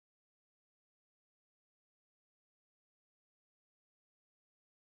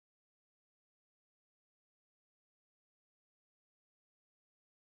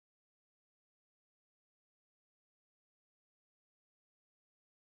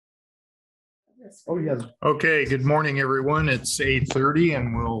Oh, yeah. Okay, good morning, everyone. It's 8:30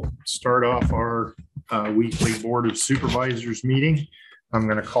 and we'll start off our weekly Board of Supervisors meeting. I'm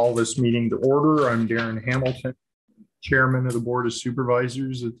going to call this meeting to order. I'm Darren Hamilton, Chairman of the Board of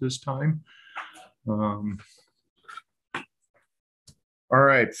Supervisors at this time. All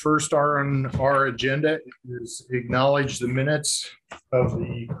right, first on our agenda is acknowledge the minutes of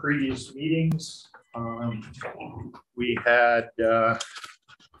the previous meetings. We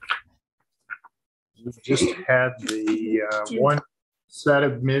just had the one set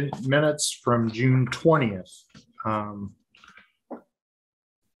of minutes from June 20th.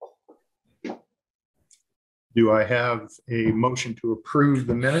 Do I have a motion to approve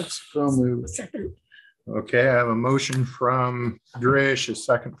the minutes? So moved. Second. Okay, I have a motion from Drish, a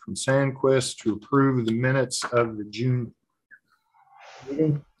second from Sandquist to approve the minutes of the June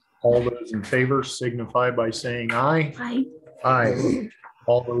meeting. All those in favor signify by saying aye. Aye. Aye.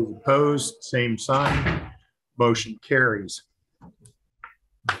 All those opposed, same sign. Motion carries.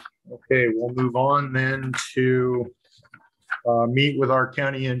 Okay, we'll move on then to meet with our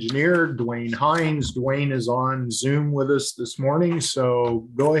county engineer, Dwayne Hines. Dwayne is on Zoom with us this morning, so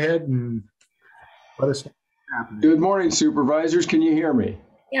go ahead and let us know what's happening. Good morning, supervisors. Can you hear me?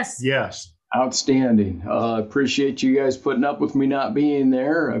 Yes. Yes. Outstanding. Appreciate you guys putting up with me not being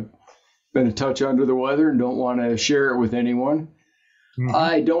there. I've been a touch under the weather and don't want to share it with anyone.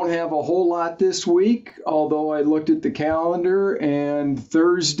 I don't have a whole lot this week, although I looked at the calendar and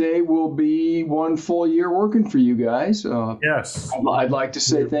Thursday will be one full year working for you guys. Yes. I'd like to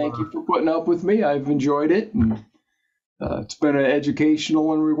say thank you for putting up with me. I've enjoyed it. And, it's been an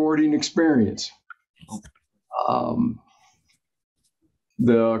educational and rewarding experience.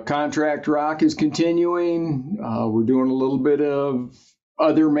 The contract rock is continuing. We're doing a little bit of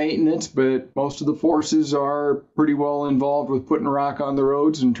other maintenance, but most of the forces are pretty well involved with putting rock on the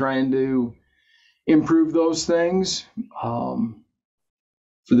roads and trying to improve those things for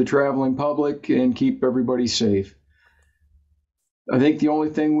the traveling public and keep everybody safe. I think the only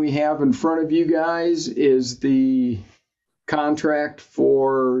thing we have in front of you guys is the contract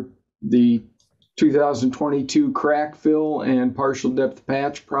for the 2022 crack fill and partial depth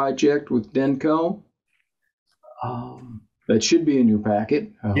patch project with Denko. That should be in your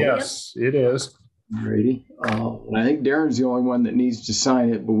packet. Yes, it is. Alrighty. I think Darren's the only one that needs to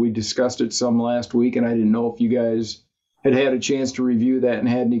sign it, but we discussed it some last week, and I didn't know if you guys had a chance to review that and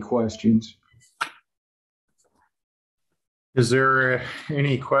had any questions. Is there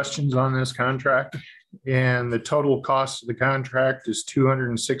any questions on this contract? And the total cost of the contract is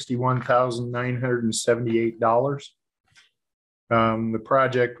 $261,978. The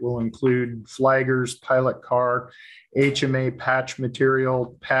project will include flaggers, pilot car, HMA patch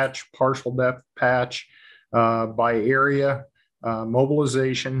material, patch, partial depth patch by area,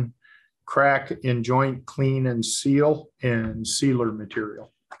 mobilization, crack and joint clean and seal, and sealer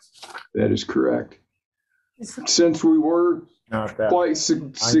material. That is correct. Since we were quite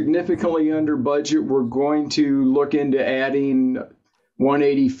significantly under budget, we're going to look into adding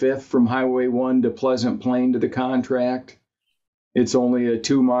 185th from Highway 1 to Pleasant Plain to the contract. It's only a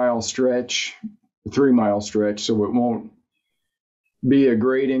 2-mile stretch, a 3-mile stretch, so it won't be a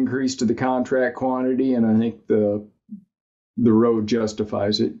great increase to the contract quantity, and I think the road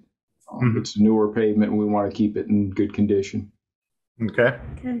justifies it. It's newer pavement, and we want to keep it in good condition. Okay.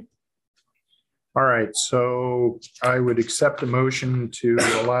 Okay. All right, so I would accept a motion to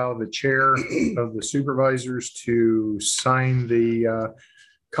allow the chair of the supervisors to sign the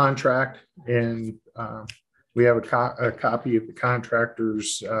contract, and we have a copy of the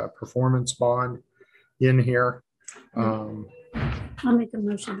contractor's performance bond in here. I'll make a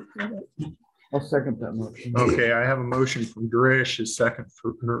motion. I'll second that motion. Okay, I have a motion from Drish, a second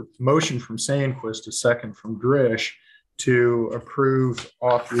for motion from Sandquist, a second from Drish to approve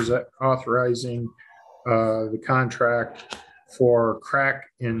authorizing the contract for crack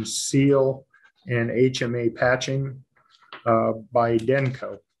and seal and HMA patching by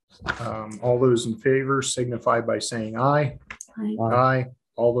Denko. All those in favor signify by saying aye. Aye. Aye.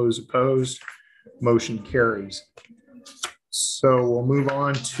 All those opposed, motion carries. So we'll move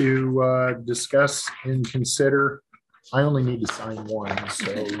on to discuss and consider. I only need to sign one,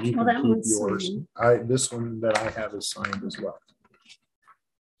 so you Well, can that keep one's yours. signed. This one that I have is signed as well.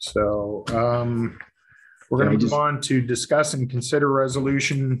 So we're going to move on to discuss and consider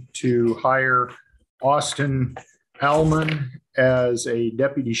resolution to hire Austin Allman as a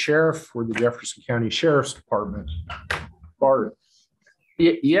deputy sheriff for the Jefferson County Sheriff's Department. Bart.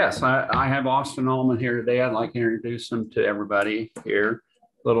 Yes, I have Austin Allman here today. I'd like to introduce him to everybody here.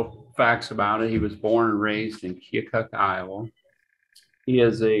 Little facts about it. He was born and raised in Keokuk, Iowa. He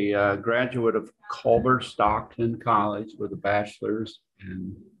is a graduate of Culver Stockton College with a bachelor's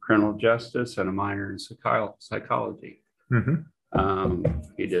in criminal justice and a minor in psychology.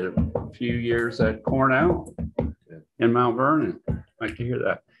 He did a few years at Cornell in Mount Vernon. I like to hear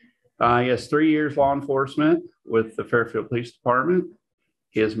that. He has 3 years law enforcement with the Fairfield Police Department.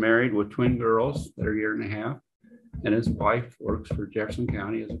 He is married with twin girls that are a year and a half, and his wife works for Jefferson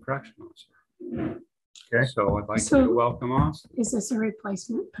County as a correctional officer. Okay. So I'd like So- to welcome Austin. Is this a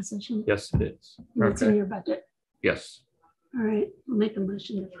replacement position? Yes, it is. And it's in Okay. your budget. Yes. All right, I'll make a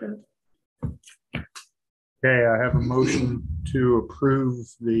motion to approve. Okay, I have a motion to approve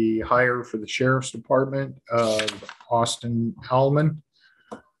the hire for the Sheriff's Department of Austin Allman.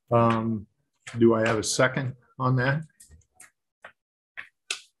 Do I have a second on that?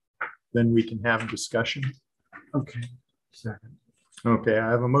 Then we can have a discussion. Okay, second. Okay, I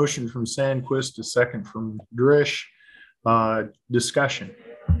have a motion from Sandquist, a second from Drish. Discussion.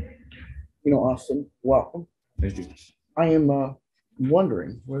 You know, Austin, welcome. I am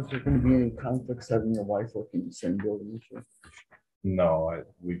wondering, was there going to be any conflicts having your wife working in the same building as you? No,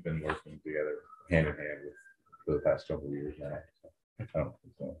 we've been working together hand in hand for the past couple of years now. I don't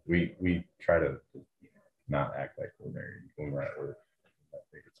think so. We try to not act like we're married when we're at work. I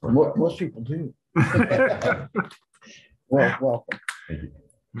think it's worked out. Most people do. Well, welcome. Thank you.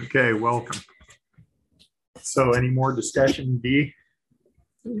 Okay, welcome. So any more discussion, D?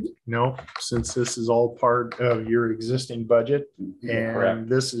 No, since this is all part of your existing budget and Correct.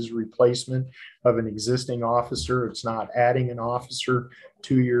 this is replacement of an existing officer, it's not adding an officer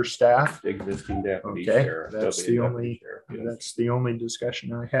to your staff. Existing deputy Okay, sheriff. that's deputy the deputy only, sheriff. that's the only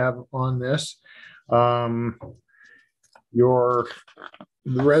discussion I have on this.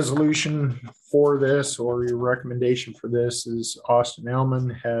 The resolution for this or your recommendation for this is Austin Elman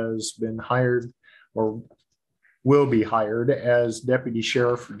has been hired or will be hired as deputy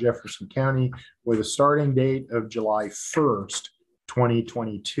sheriff for Jefferson County with a starting date of July 1st,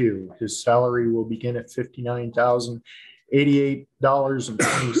 2022. His salary will begin at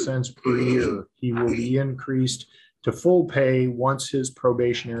 $59,088.20 per year. He will be increased to full pay once his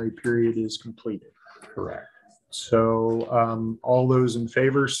probationary period is completed. Correct. So all those in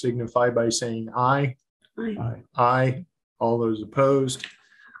favor signify by saying aye. Aye. Aye. All those opposed,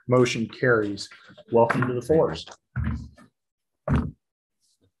 motion carries. Welcome to the force.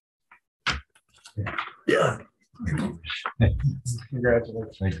 Yeah.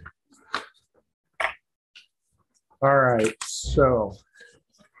 Congratulations. Thank you. All right, so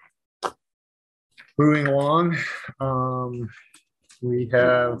moving along, we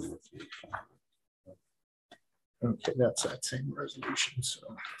have, okay, that's that same resolution,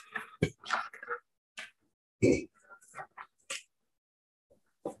 so.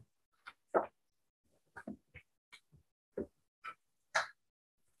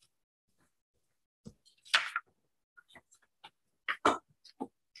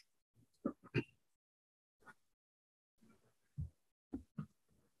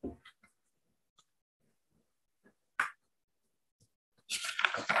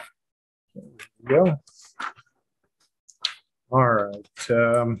 Go. All right. This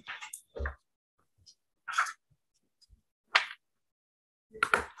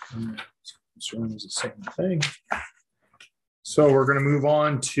one is the same thing. So we're going to move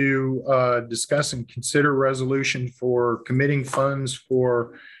on to discuss and consider resolution for committing funds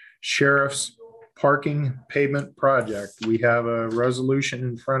for sheriff's parking pavement project. We have a resolution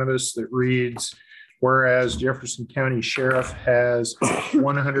in front of us that reads, whereas Jefferson County Sheriff has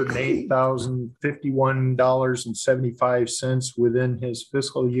 $108,051.75 within his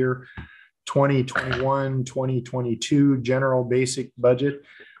fiscal year 2021-2022 general basic budget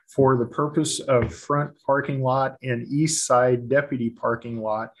for the purpose of front parking lot and east side deputy parking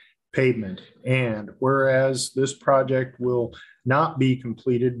lot pavement. And whereas this project will not be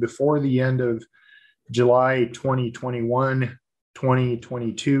completed before the end of July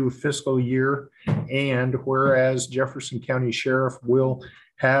 2021-2022 fiscal year, and whereas Jefferson County Sheriff will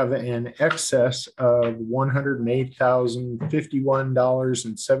have an excess of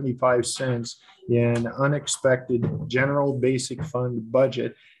 $108,051.75 in unexpected general basic fund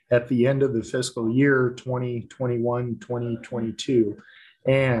budget at the end of the fiscal year 2021-2022.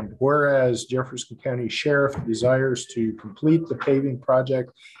 And whereas Jefferson County Sheriff desires to complete the paving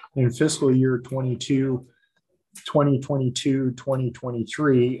project in fiscal year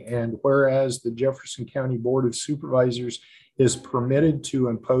 2022-2023, and whereas the Jefferson County Board of Supervisors is permitted to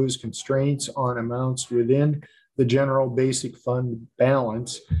impose constraints on amounts within the general basic fund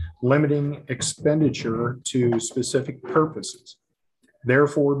balance, limiting expenditure to specific purposes.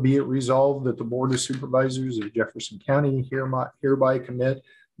 Therefore, be it resolved that the Board of Supervisors of Jefferson County hereby commit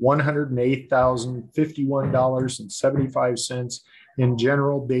 $108,051.75 in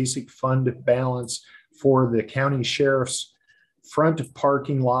general basic fund balance for the county sheriff's front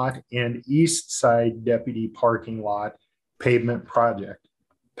parking lot and east side deputy parking lot pavement project,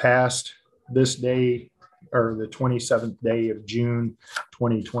 passed this day, or the 27th day of June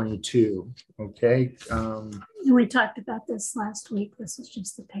 2022. Okay. We talked about this last week. This is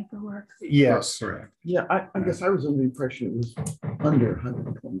just the paperwork. Yes. Correct. Yeah, I guess I was under the impression it was under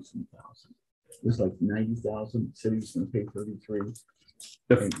 120,000. It was like 90,000. City's gonna pay 33.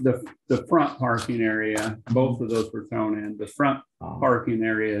 The front parking area, both of those were thrown in. The front parking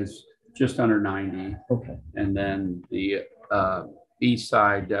area is just under 90. Okay. And then the east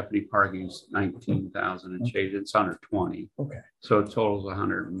side deputy parking is 19,000 and change. It's under 20. Okay. So it totals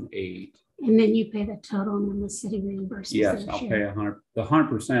 108. And then you pay the total and then the city reimburses. Yes, their I'll share. pay 100. The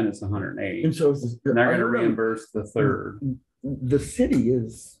 100% is 108. And And so is this, they're going to reimburse the third. the city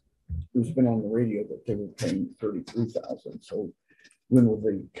is, it's been on the radio that they were paying 33,000. So when will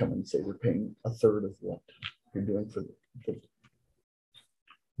they come and say we're paying a third of what you're doing for the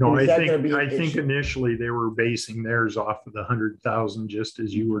No, And I is that gonna think, be an I think issue? initially they were basing theirs off of the 100,000, just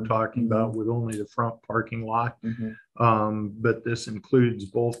as you were talking about with only the front parking lot. But this includes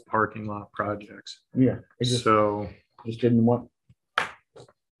both parking lot projects. Yeah, I just So, didn't want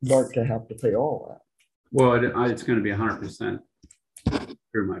Bart to have to pay all that, Well, it's going to be 100%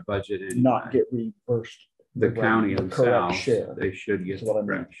 through my budget. And not get reimbursed. the county the correct themselves, share. they should get Is the what I meant.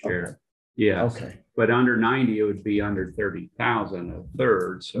 correct share. Okay. Yes. Okay. But under 90, it would be under 30,000 a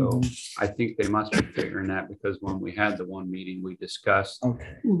third. So Mm-hmm. I think they must be figuring that because when we had the one meeting, we discussed,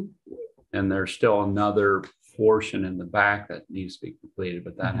 Okay. and there's still another portion in the back that needs to be completed,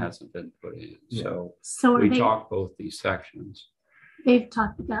 but that hasn't been put in. Yeah. So So are we they, talked both these sections. they've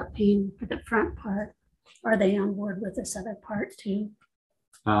talked about paying for the front part. Are they on board with this other part too?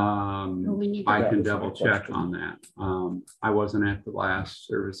 Or we need I to, can was my double check question. on that. I wasn't at the last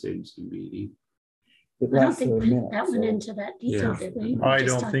service agency meeting. It I don't lasts think for a minute, that went so- into that detail, Yeah. did we? We I just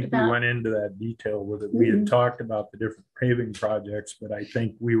don't talked think we about- went into that detail with it. We had Mhm. talked about the different paving projects, but I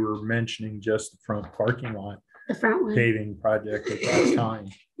think we were mentioning just the front parking lot The front one. paving project at that time.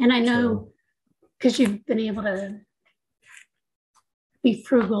 And I know, because you've been able to be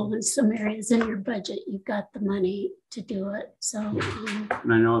frugal in some areas in your budget, you've got the money to do it. So,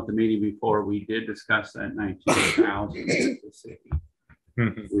 And I know at the meeting before, we did discuss that 19,000 with the city.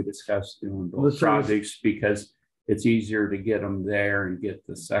 We discussed doing Well, both the service- projects because it's easier to get them there and get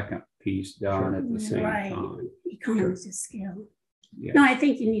the second piece done at the same Right. time. economies of scale. Yeah. No, I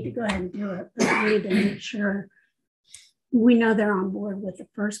think you need to go ahead and do it, but we need to make sure we know they're on board with the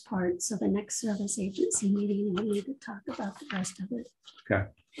first part. So the next service agency meeting, we need to talk about the rest of it.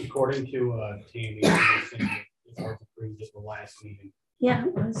 According to Tammy, it was approved at the last meeting. Yeah,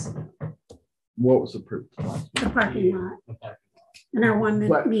 it was What was approved? the parking lot The parking lot. in our 1 minute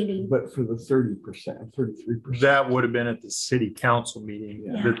But- meeting. But for the 30%, 33%. That would have been at the city council meeting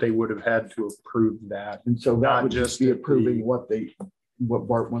Yeah. that they would have had to approve that. And so that Not would just just be at the- approving what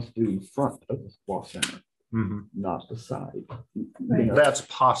Bart wants to do in front of the ball center, Mhm. not the side. You Right. know, That's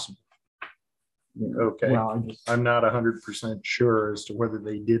possible. you know, Okay. Well, I just, I'm not 100% sure as to whether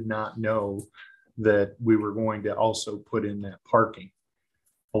they did not know that we were going to also put in that parking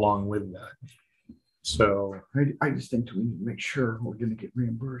along with that. So, I just think we need to make sure we're gonna get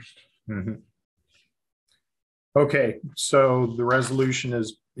reimbursed. mhm. Okay, so the resolution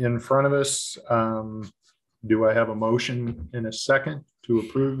is in front of us. Do I have a motion in a second to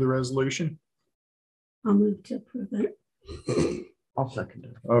approve the resolution? I'll move to approve it. I'll second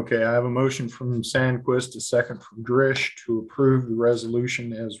it. Okay, I have a motion from Sandquist, a second from Drish to approve the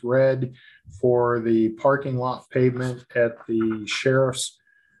resolution as read for the parking lot pavement at the sheriff's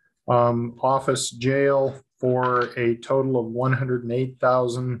office jail for a total of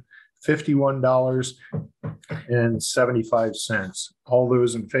 $108,051.75. All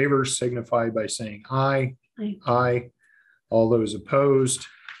those in favor signify by saying aye. Aye. Aye. All those opposed,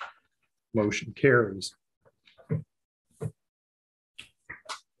 motion carries.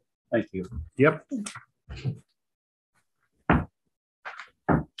 Thank you. Yep.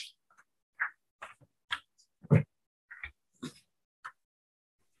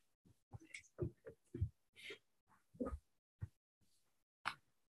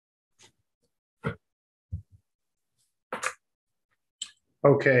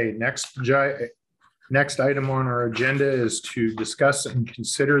 Okay, next item on our agenda is to discuss and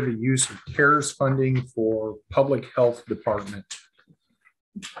consider the use of CARES funding for public health department.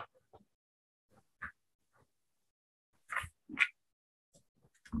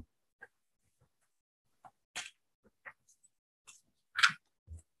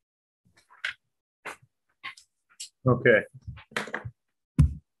 Okay.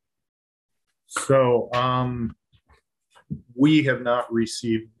 So, we have not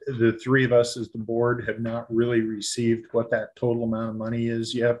received, the three of us as the board have not really received what that total amount of money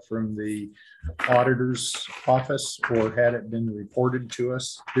is yet from the auditor's office, or had it been reported to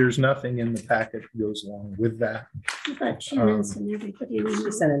us. There's nothing in the packet that goes along with that. But Sharon sent everybody an She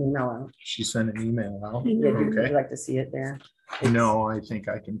email. sent an email out. She sent an email out. Yeah, would you Okay. like to see it there? No, I think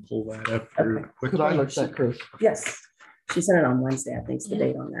I can pull that up here Okay. quickly. Could I look at that, Chris? Yes, she sent it on Wednesday, I think's the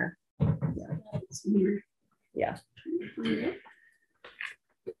date on there. It's weird. Yeah. Trying to find it.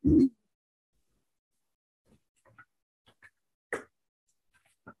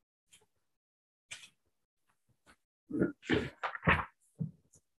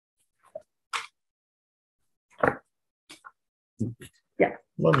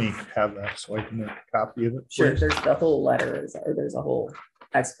 Let me have that so I can make a copy of it. Sure, please. there's the whole letter, or there's a whole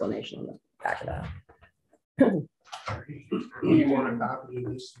explanation on the back of that. You want a copy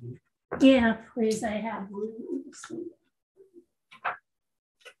of this? Yeah, please, I have one.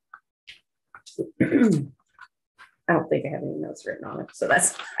 I don't think I have any notes written on it, so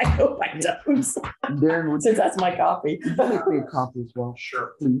that's, I hope I don't, Darren, would since that's my copy. you make me a copy as well,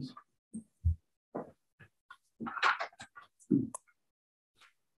 Sure. please?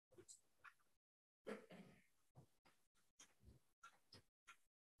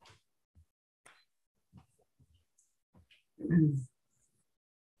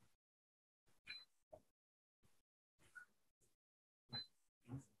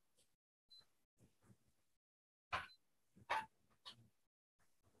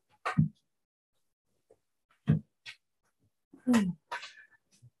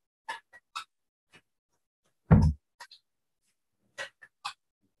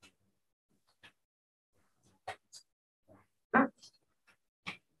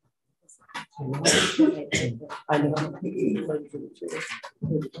 I know.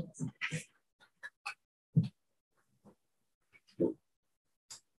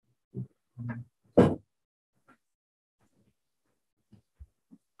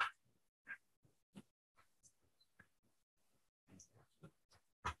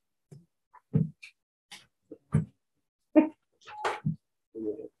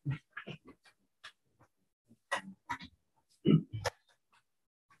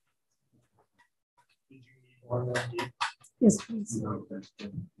 Yes, please.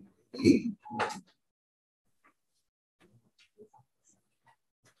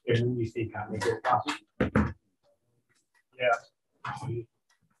 Aaron, you think I make a copy? Yeah.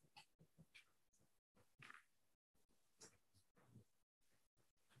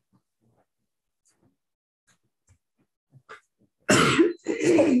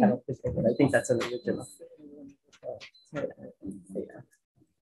 I don't think, I think that's an original. Yeah.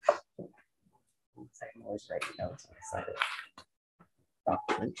 I'm always writing notes on the side of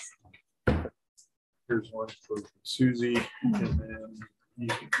documents. Here's one for Susie, and then you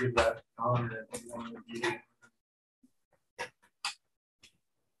can give that to Connor if you want to be.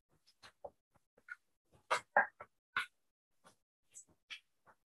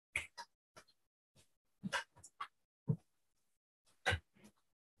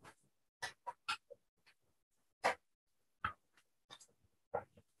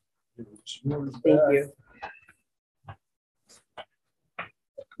 Thank you.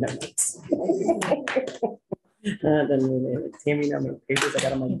 No notes. Then Tammy, how many papers I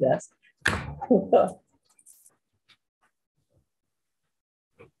got on my desk?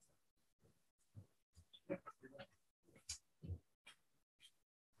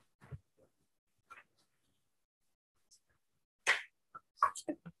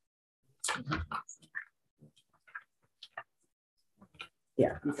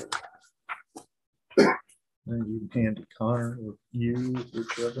 Yeah. And you can hand to Connor or you,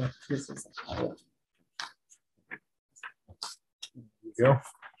 whichever. This is, There you go.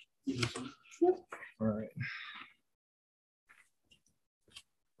 All right.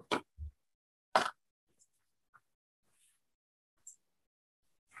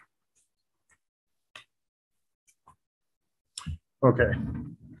 Okay.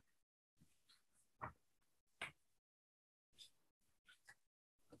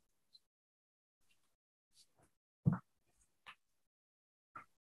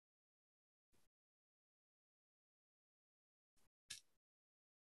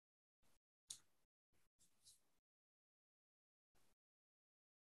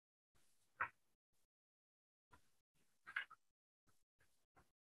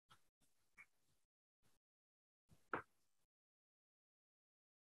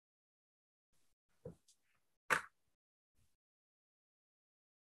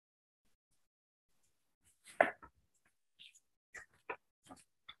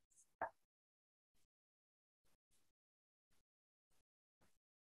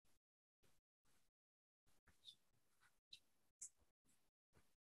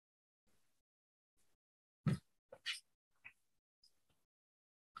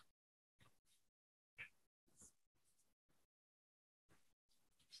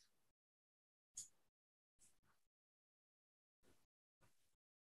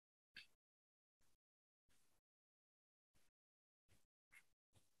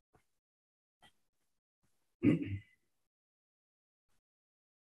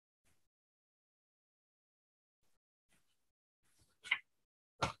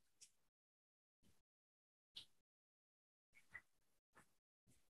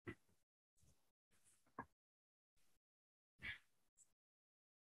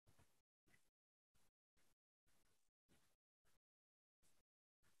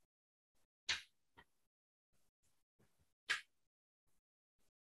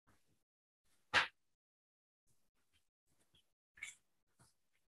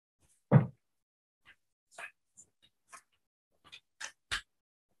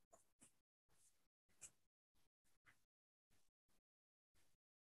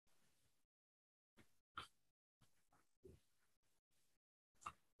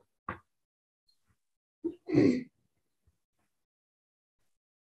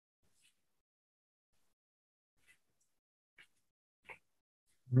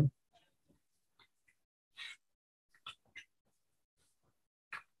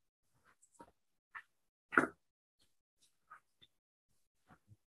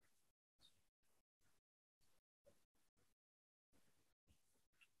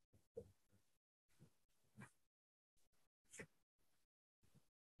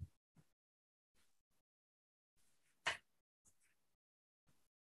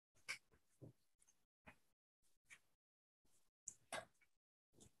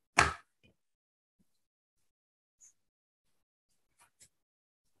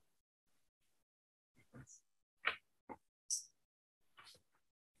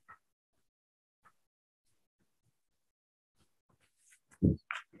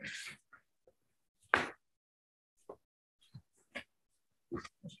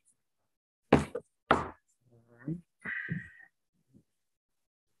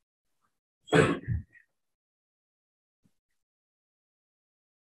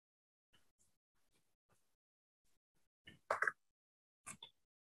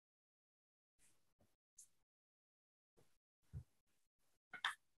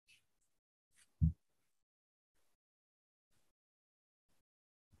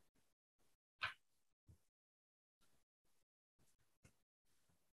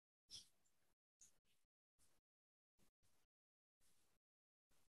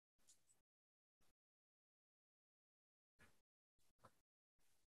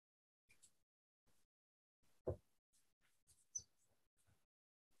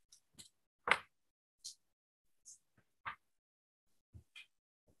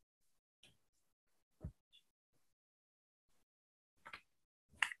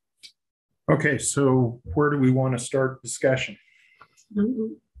 Okay, so where do we want to start discussion? I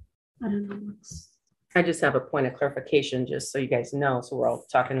don't know what's. I just have a point of clarification, just so you guys know, so we're all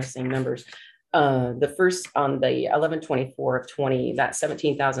talking the same numbers. The first on the 11/24 of 20, that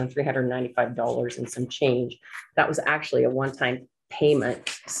 $17,395 and some change, that was actually a one-time payment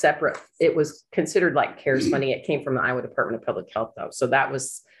separate. It was considered like CARES funding. It came from the Iowa Department of Public Health though. So that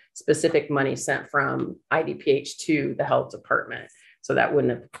was specific money sent from IDPH to the health department. So that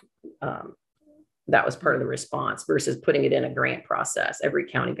wouldn't have, that was part of the response versus putting it in a grant process. Every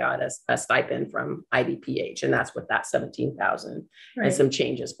county got a stipend from IDPH, and that's what that 17,000 and some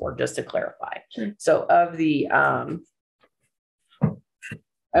changes for, just to clarify. Sure. So of the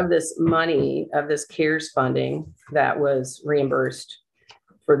of this money, of this CARES funding that was reimbursed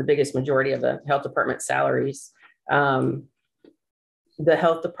for the biggest majority of the health department salaries, the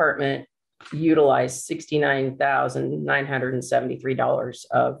health department utilized $69,973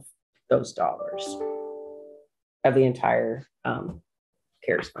 of those dollars of the entire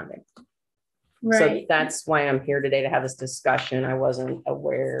CARES funding. Right. So that's why I'm here today to have this discussion. I wasn't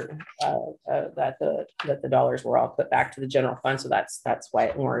aware that the dollars were all put back to the general fund. So that's why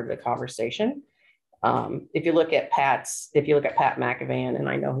it warranted a conversation. If you look at Pat McEvan, and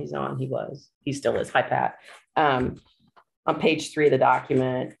I know he's on, he still is. Hi, Pat. On page 3 of the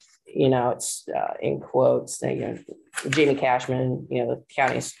document, it's in quotes, Jamie Cashman, the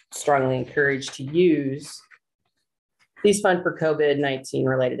county is strongly encouraged to use these funds for COVID-19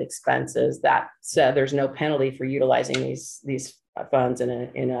 related expenses. That said, there's no penalty for utilizing these funds in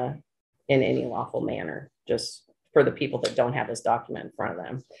any lawful manner, just for the people that don't have this document in front of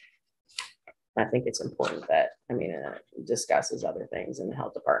them. I think it's important that, it discusses other things in the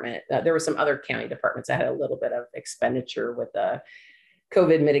health department. There were some other county departments that had a little bit of expenditure with the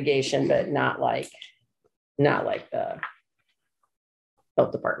COVID mitigation, but not like the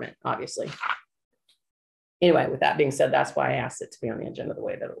health department, obviously. Anyway, with that being said, that's why I asked it to be on the agenda the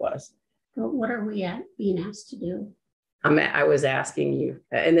way that it was. But what are we being asked to do? I was asking you,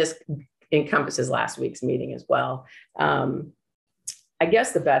 and this encompasses last week's meeting as well. I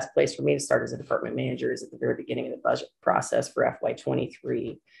guess the best place for me to start as a department manager is at the very beginning of the budget process for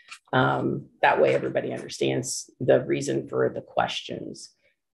FY23. That way everybody understands the reason for the questions.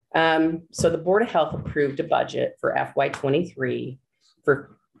 So the Board of Health approved a budget for FY23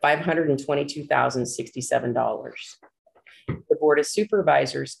 for $522,067. The Board of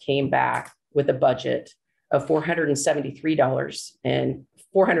Supervisors came back with a budget of $473 and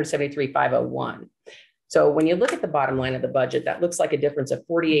 $473,501. So when you look at the bottom line of the budget, that looks like a difference of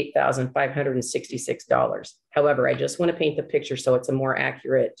 $48,566. However, I just want to paint the picture so it's a more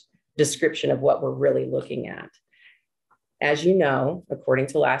accurate description of what we're really looking at. As you know, according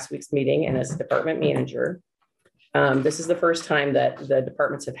to last week's meeting and as a department manager, this is the first time that the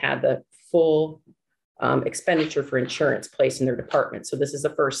departments have had the full expenditure for insurance placed in their department. So this is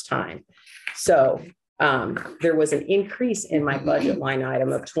the first time. So there was an increase in my budget line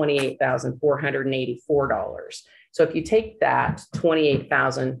item of $28,484. So if you take that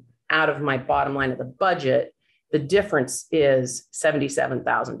 $28,000 out of my bottom line of the budget, the difference is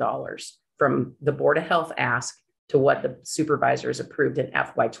 $77,000 from the Board of Health ask to what the supervisors approved in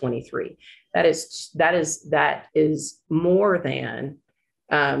FY23. That is more than,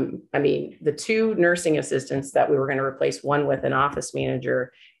 I mean, the two nursing assistants that we were going to replace, one with an office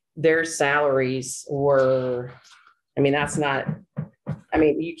manager, their salaries were, I mean, that's not, I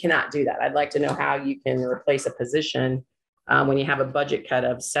mean, you cannot do that. I'd like to know how you can replace a position when you have a budget cut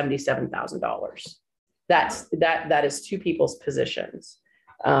of $77,000. That is two people's positions.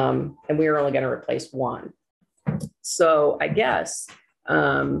 And we are only going to replace one. So I guess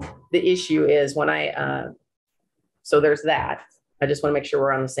the issue is when so there's that. I just want to make sure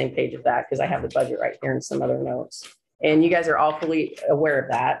we're on the same page of that because I have the budget right here and some other notes. And you guys are all fully aware of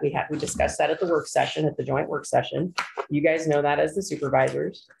that. We discussed that at the work session, at the joint work session. You guys know that as the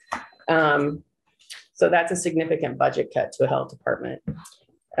supervisors. So that's a significant budget cut to a health department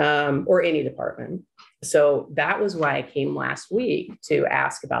or any department. So that was why I came last week to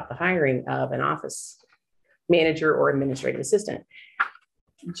ask about the hiring of an office manager or administrative assistant.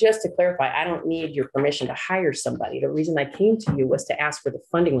 Just to clarify, I don't need your permission to hire somebody. The reason I came to you was to ask for the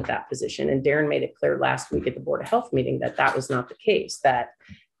funding with that position. And Darren made it clear last week at the Board of Health meeting that that was not the case, that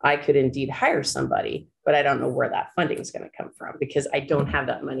I could indeed hire somebody, but I don't know where that funding is going to come from because I don't have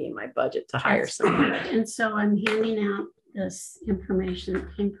that money in my budget to hire somebody. And so I'm handing out this information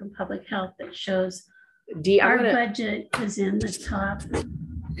that came from Public Health that shows our budget is in the top.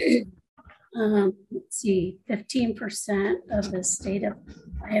 Let's see, 15% of the state of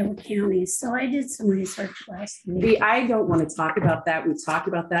Iowa counties. So I did some research last week. I don't want to talk about that. We've talked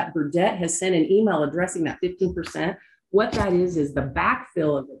about that. Burdette has sent an email addressing that 15%. What that is the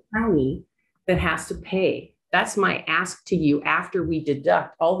backfill of the county that has to pay. That's my ask to you after we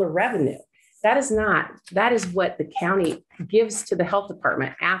deduct all the revenue. That is what the county gives to the health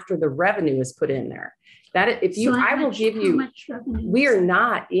department after the revenue is put in there. We are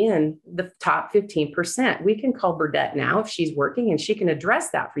not in the top 15%. We can call Burdette now if she's working and she can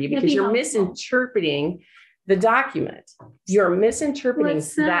address that for you because you're misinterpreting the document. You're misinterpreting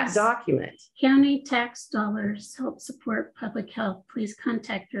that document. County tax dollars help support public health. Please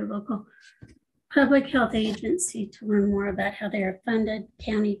contact your local public health agency to learn more about how they are funded,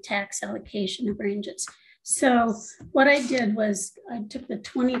 county tax allocation of ranges. So what I did was I took the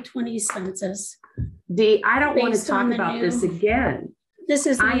 2020 census. I don't want to talk about this again. We're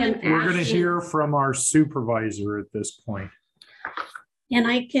going to hear from our supervisor at this point. And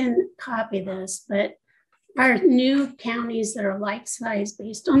I can copy this, but our new counties that are like size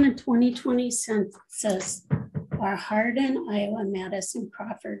based on the 2020 census are Hardin, Iowa, Madison,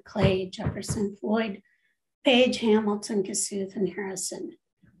 Crawford, Clay, Jefferson, Floyd, Page, Hamilton, Kossuth, and Harrison.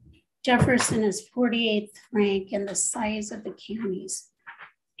 Jefferson is 48th rank in the size of the counties.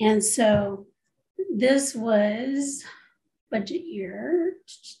 And so this was budget year,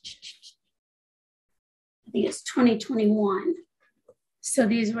 I think it's 2021. So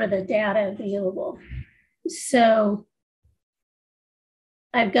these were the data available. So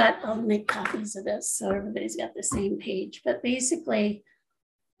I'll make copies of this so everybody's got the same page. But basically,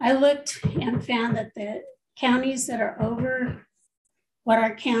 I looked and found that the counties that are over what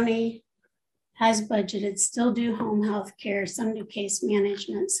our county has budgeted still do home health care. Some do case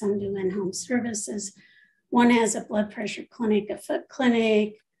management, some do in-home services. One has a blood pressure clinic, a foot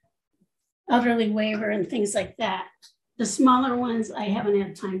clinic, elderly waiver, and things like that. The smaller ones, I haven't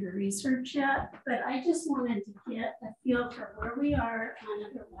had time to research yet, but I just wanted to get a feel for where we are on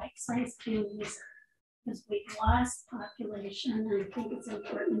other like-sized counties because we've lost population, and I think it's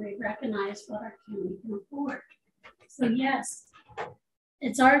important we recognize what our county can afford. So yes,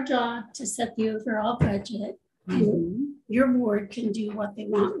 it's our job to set the overall budget. And your board can do what they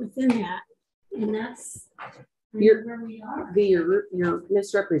want within that. And that's You're- where we are. You're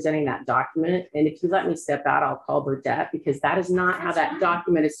misrepresenting that document. And if you let me step out, I'll call Burdette, because that is not how that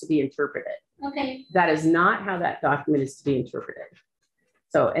document is to be interpreted. Okay. That is not how that document is to be interpreted.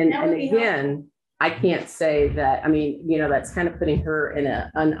 So, and That would be again, I can't say that, I mean, you know, that's kind of putting her in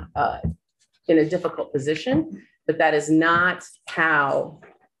a difficult position, but that is not how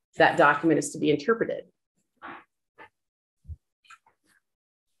that document is to be interpreted.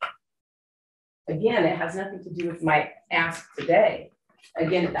 Again, it has nothing to do with my ask today.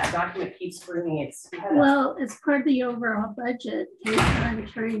 Again, that document keeps bringing its head up. Well, it's part of the overall budget. And what I'm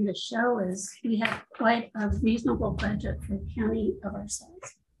trying to show is we have quite a reasonable budget for a county of our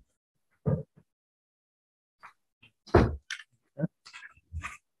size.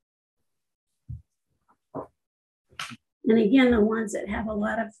 And again, the ones that have a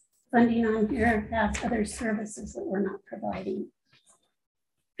lot of funding on here have other services that we're not providing.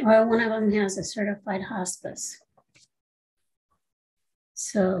 Well, one of them has a certified hospice.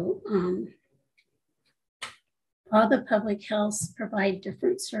 So all the public healths provide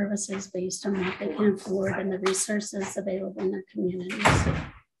different services based on what they can afford and the resources available in their communities.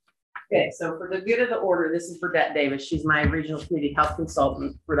 Okay, so for the good of the order, this is Burdette Davis. She's my regional community health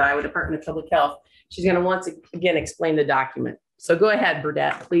consultant for the Iowa Department of Public Health. She's going to once again explain the document. So go ahead,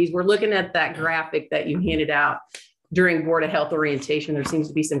 Burdette, please. We're looking at that graphic that you handed out during Board of Health orientation. There seems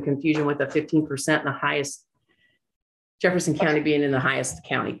to be some confusion with the 15% and the highest, Jefferson County being in the highest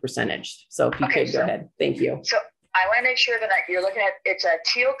county percentage. So if you could go ahead. Thank you. So I want to make sure that you're looking at, it's a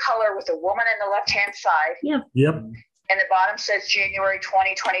teal color with a woman in the left-hand side. Yep. Yep. And the bottom says January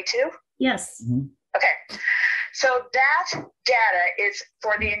 2022. Yes. Okay. So that data is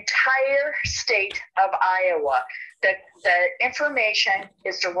for the entire state of Iowa. The information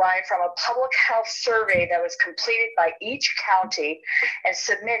is derived from a public health survey that was completed by each county and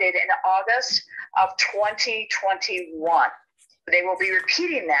submitted in August of 2021. They will be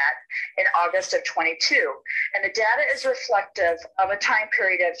repeating that in August of 22. And the data is reflective of a time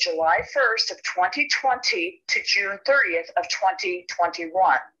period of July 1st of 2020 to June 30th of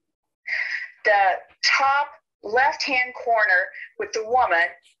 2021. The top left-hand corner with the woman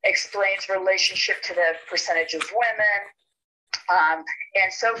explains relationship to the percentage of women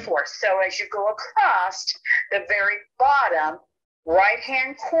and so forth. So as you go across, the very bottom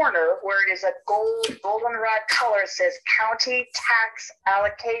right-hand corner where it is a goldenrod color says county tax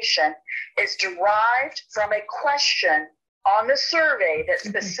allocation is derived from a question on the survey that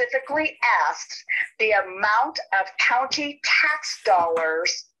specifically asks the amount of county tax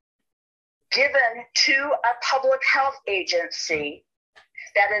dollars given to a public health agency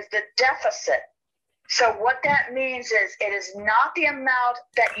that is the deficit. So what that means is it is not the amount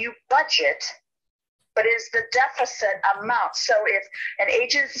that you budget, but is the deficit amount. So if an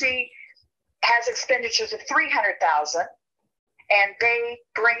agency has expenditures of $300,000 and they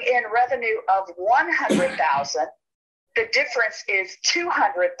bring in revenue of $100,000, the difference is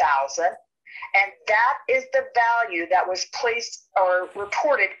 $200,000. And that is the value that was placed or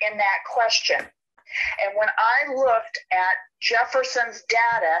reported in that question. And when I looked at Jefferson's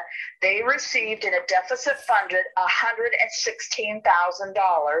data, they received in a deficit funded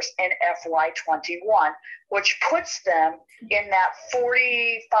 $116,000 in FY21, which puts them in that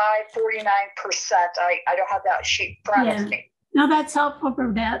 49%. I don't have that sheet in front of me. No, that's helpful,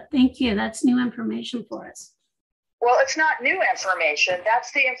 Burdette. Thank you. That's new information for us. Well, it's not new information.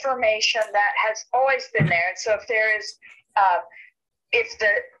 That's the information that has always been there. And so if there is, if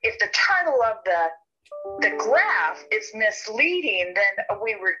the title of the graph is misleading, then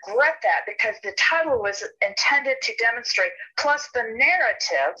we regret that because the title was intended to demonstrate, plus the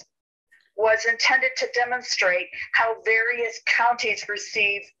narrative was intended to demonstrate how various counties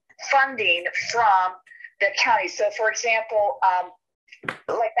receive funding from the county. So for example,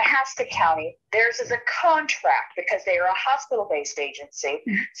 like the Haskell County, theirs is a contract because they are a hospital-based agency.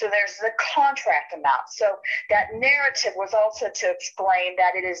 So there's the contract amount. So that narrative was also to explain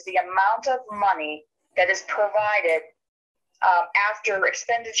that it is the amount of money that is provided after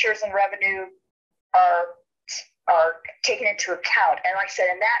expenditures and revenue are taken into account. And like I said,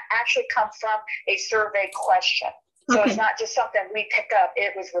 and that actually comes from a survey question. So It's not just something we pick up.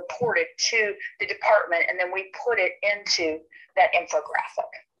 It was reported to the department and then we put it into that infographic.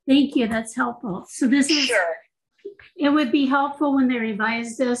 Thank you. That's helpful. So this is, it would be helpful when they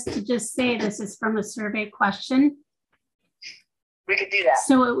revise this to just say this is from a survey question. We could do that.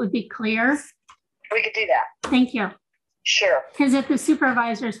 So it would be clear. We could do that. Thank you. Sure. Because at the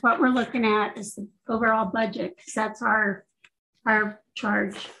supervisors, what we're looking at is the overall budget, because that's our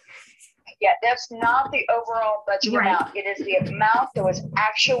charge. Yeah, that's not the overall budget Right. amount. It is the amount that was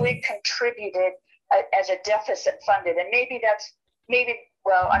actually contributed as a deficit funded. And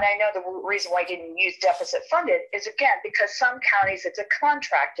well, and I know the reason why I didn't use deficit funded is again, because some counties, it's a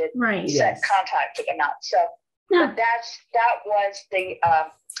contracted, Right. set Yes. contracted amount. So No. but that was the,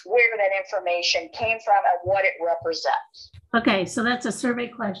 where that information came from and what it represents. Okay, so that's a survey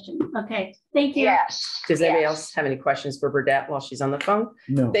question. Okay, thank you. Yes. Does anybody yes. else have any questions for Burdette while she's on the phone?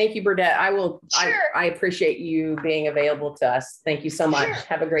 No. Thank you, Burdette. Sure. I appreciate you being available to us. Thank you so much. Sure.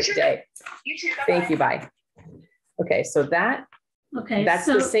 Have a great Sure. day. You too. Thank you. Bye. Okay, so Okay, that's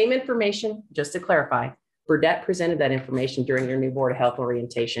so the same information, just to clarify. Burdette presented that information during your new Board of Health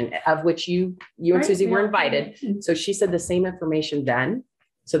orientation, of which you and Right, Susie were yeah. invited. So she said the same information then.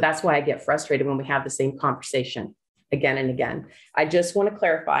 So that's why I get frustrated when we have the same conversation again and again. I just want to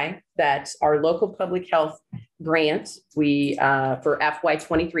clarify that our local public health grant, we for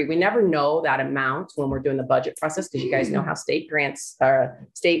FY23, we never know that amount when we're doing the budget process, because you guys know how state does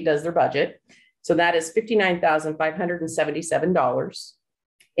their budget. So that is $59,577.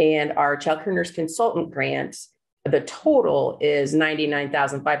 And our child care nurse consultant grant, the total is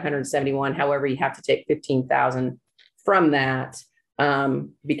 $99,571. However, you have to take $15,000 from that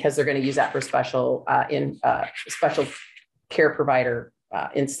because they're going to use that for special care provider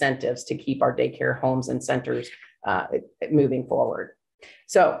incentives to keep our daycare homes and centers moving forward.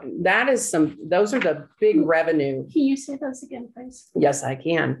 So those are the big revenue. can you say those again, please? Yes, I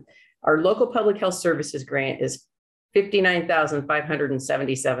can. Our local public health services grant is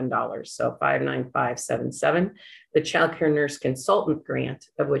 $59,577. So 59577. The child care nurse consultant grant,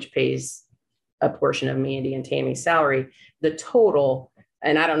 of which pays a portion of Mandy and Tammy's salary, the total,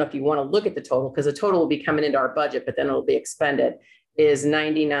 and I don't know if you want to look at the total because the total will be coming into our budget, but then it'll be expended, is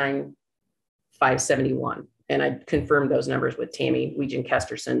 $99,571. And I confirmed those numbers with Tammy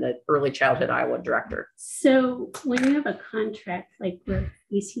Wiegand-Kesterson, the early childhood Iowa director. So when you have a contract like with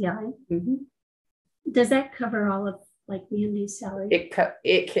ECI, does that cover all of like Mandy's salary?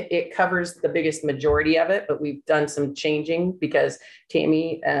 It covers the biggest majority of it, but we've done some changing because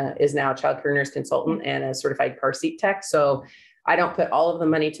Tammy is now a child care nurse consultant and a certified car seat tech. So I don't put all of the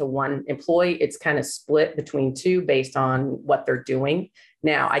money to one employee. It's kind of split between two based on what they're doing.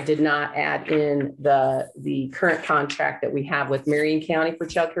 Now, I did not add in the current contract that we have with Marion County for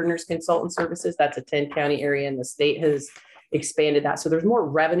child care nurse consultant services. That's a 10-county area, and the state has expanded that. So there's more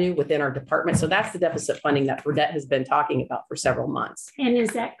revenue within our department. So that's the deficit funding that Burdette has been talking about for several months. And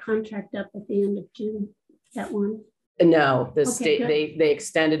is that contract up at the end of June, that one? No, the Okay, state, good. they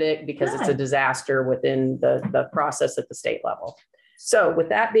extended it because it's a Good. disaster within the process at the state level. So with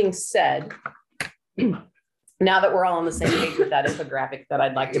that being said, now that we're all on the same page with that infographic that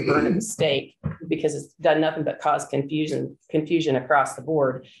I'd like to burn at the stake because it's done nothing but cause confusion across the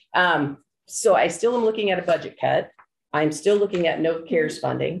board. So I still am looking at a budget cut. I'm still looking at no CARES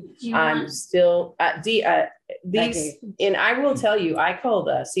funding. I'm still at these, and I will tell you, I called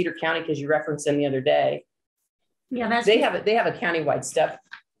Cedar County because you referenced them the other day. Yeah, that's They have a countywide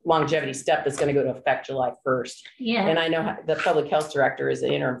longevity step that's going to go to effect July 1st. yeah. And I know the public health director is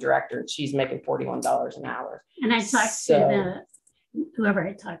the interim director and she's making $41 an hour. And I talked to whoever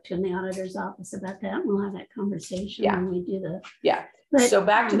I talked to in the auditor's office about that. And we'll have that conversation when we do the. Yeah. But, so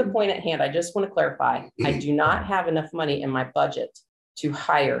back to the point at hand, I just want to clarify, I do not have enough money in my budget to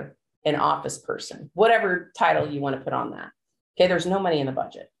hire an office person, whatever title you want to put on that. Okay, there's no money in the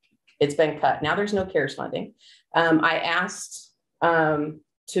budget. It's been cut. Now there's no CARES funding. I asked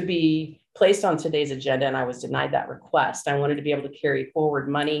to be placed on today's agenda and I was denied that request. I wanted to be able to carry forward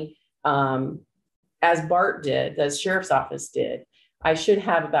money as BART did, as Sheriff's Office did. I should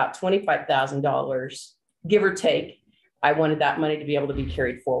have about $25,000, give or take. I wanted that money to be able to be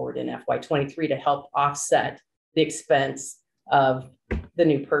carried forward in FY23 to help offset the expense of the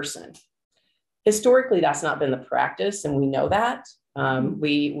new person. Historically, that's not been the practice, and we know that. I've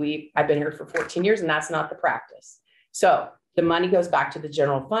been here for 14 years, and that's not the practice. So the money goes back to the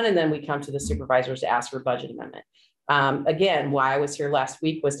general fund, and then we come to the supervisors to ask for a budget amendment. Again, why I was here last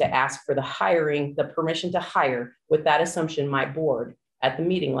week was to ask for the permission to hire. With that assumption, my board at the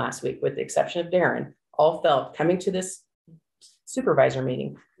meeting last week, with the exception of Darren, all felt coming to this supervisor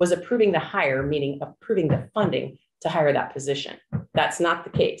meeting was approving the hire, meaning approving the funding to hire that position. That's not the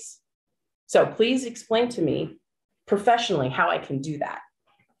case. So please explain to me professionally how I can do that.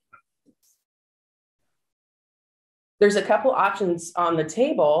 There's a couple options on the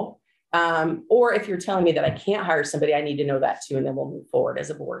table, or if you're telling me that I can't hire somebody, I need to know that too, and then we'll move forward as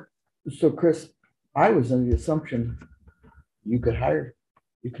a board. So Chris, I was under the assumption you can hire.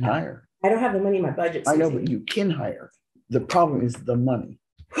 I don't have the money in my budget. I know, but you can hire. The problem is the money.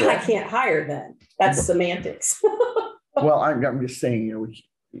 I can't hire then. That's semantics. Well, I'm just saying,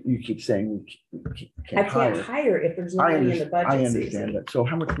 you keep saying we I can't can't hire. hire if there's no money in the budget I understand season. that. So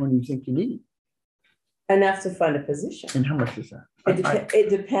how much money do you think you need? Enough to fund a position. And how much is that? It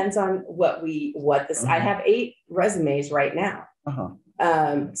depends on what this, I have 8 resumes right now.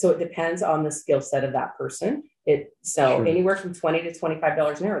 So it depends on the skill set of that person. Sure. Anywhere from $20 to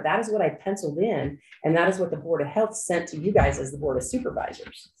 $25 an hour. That is what I penciled in. And that is what the Board of Health sent to you guys as the Board of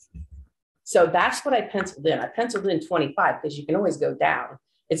Supervisors. So that's what I penciled in. I penciled in 25 because you can always go down.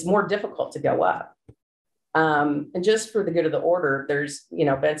 It's more difficult to go up. And just for the good of the order, there's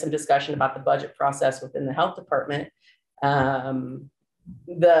been some discussion about the budget process within the health department.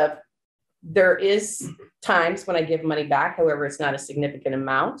 There is times when I give money back. However, it's not a significant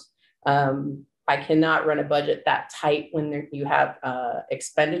amount. I cannot run a budget that tight when you have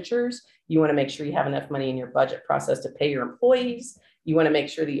expenditures. You want to make sure you have enough money in your budget process to pay your employees. You want to make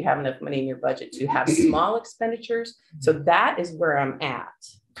sure that you have enough money in your budget to have small expenditures. So that is where I'm at.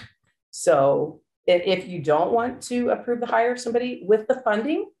 So if you don't want to approve the hire of somebody with the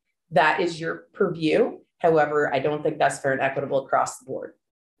funding, that is your purview. However, I don't think that's fair and equitable across the board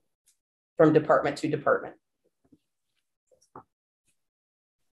from department to department.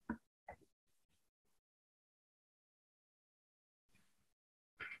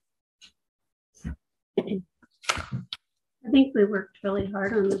 I think we worked really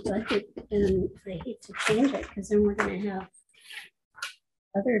hard on the budget, and I hate to change it because then we're going to have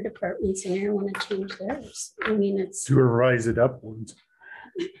other departments in here want to change theirs. I mean, it's To rise it up ones.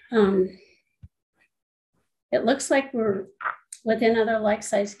 it looks like we're within other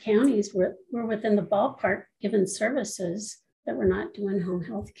like-sized counties. We're within the ballpark given services that we're not doing home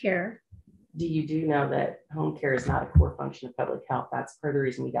health care. Do you know that home care is not a core function of public health? That's part of the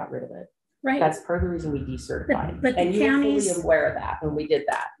reason we got rid of it. Right. That's part of the reason we decertified. But and the you were counties, fully aware of that when we did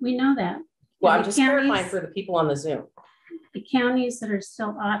that. we know that. Well, And I'm the just clarifying counties- for the people on the Zoom. The counties that are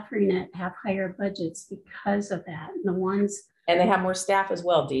still offering it have higher budgets because of that. And the ones, And they have more staff as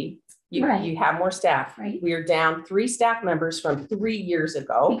well, Dee. You Right. have more staff. Right. We are down 3 staff members from 3 years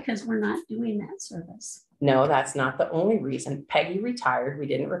ago. because we're not doing that service. No, that's not the only reason. Peggy retired. We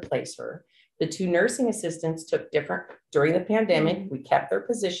didn't replace her. The 2 nursing assistants took different during the pandemic. We kept their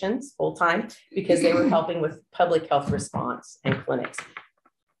positions full-time because they were helping with public health response and clinics.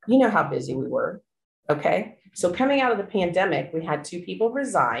 You know how busy we were. Okay. So coming out of the pandemic, we had 2 people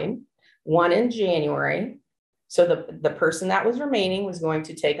resign, 1 in January. So the person that was remaining was going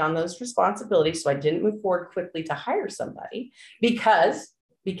to take on those responsibilities. So I didn't move forward quickly to hire somebody because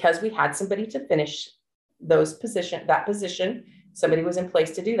we had somebody to finish that position. Somebody was in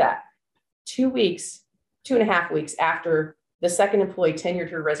place to do that. 2.5 weeks after the second employee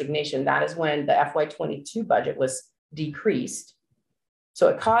tenured her resignation, that is when the FY22 budget was decreased. So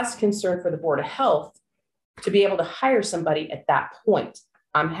it caused concern for the Board of Health to be able to hire somebody at that point.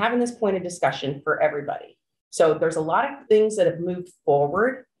 I'm having this point of discussion for everybody. So there's a lot of things that have moved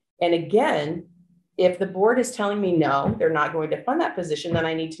forward. And again, if the board is telling me no, they're not going to fund that position, then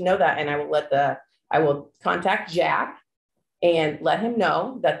I need to know that. And I will contact Jack and let him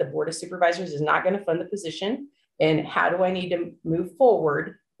know that the Board of Supervisors is not going to fund the position. And how do I need to move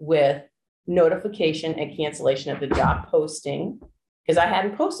forward with notification and cancellation of the job posting? Because I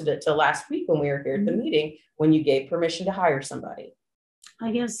hadn't posted it till last week when we were here at the meeting, when you gave permission to hire somebody.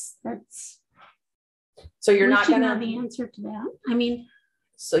 I guess that's. So you're not going know to the answer to that. I mean,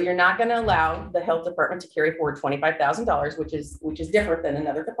 so you're not going to allow the health department to carry forward $25,000, which is different than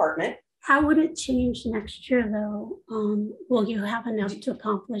another department. how would it change next year though? Will you have enough to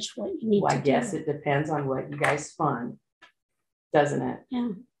accomplish what you need Well, to I do? guess it depends on what you guys fund, doesn't it? Yeah,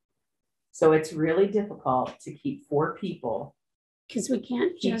 So it's really difficult to keep 4 people because we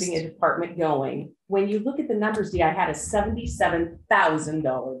can't just. keeping a department going. When you look at the numbers, I had a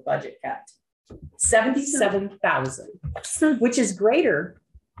 $77,000 budget cut. 77,000, So which is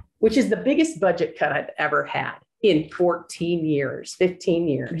the biggest budget cut I've ever had in 15 years.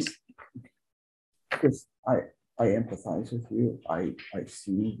 Because I empathize with you. I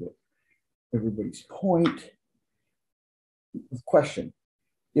see that everybody's point. Question: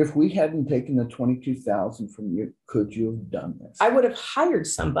 if we hadn't taken the 22,000 from you, could you have done this? I would have hired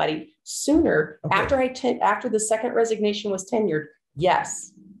somebody sooner. Okay. After the second resignation was tenured.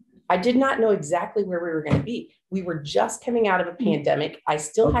 Yes, I did not know exactly where we were going to be. We were just coming out of a pandemic. I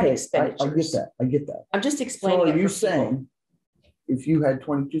still had expenditures. I get that. I'm just So explaining. are you saying if you had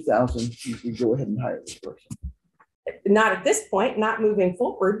 22,000, you could go ahead and hire this person? Not at this point, not moving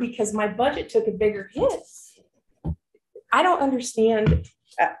forward, because my budget took a bigger hit. I don't understand.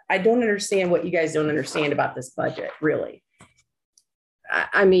 I don't understand what you guys don't understand about this budget, really.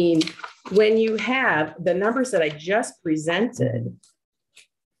 I mean, when you have the numbers that I just presented,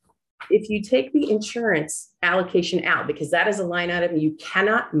 if you take the insurance allocation out, because that is a line item you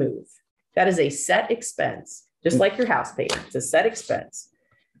cannot move, that is a set expense, just like your house payment, it's a set expense.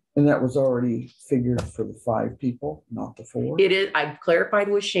 And that was already figured for the 5 people, not the 4? It is, I clarified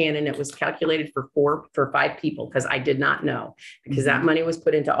with Shannon, it was calculated for 5 people, because I did not know, because that money was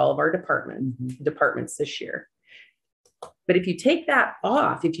put into all of our departments this year. But if you take that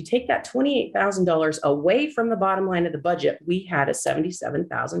off, if you take that $28,000 away from the bottom line of the budget, we had a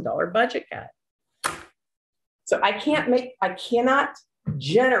 $77,000 budget cut. So I cannot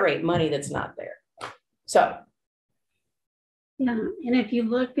generate money that's not there. So. Yeah, and if you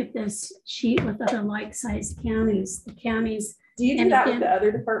look at this sheet with other like-sized counties, the counties. Do you do that with the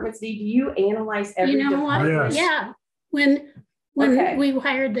other departments? Do you analyze every department? Yes. Yeah, when we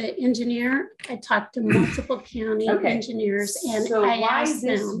hired the engineer, I talked to multiple county engineers, and so I why asked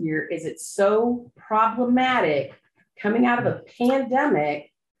this them, year is it so problematic coming out of a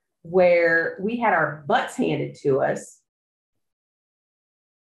pandemic where we had our butts handed to us?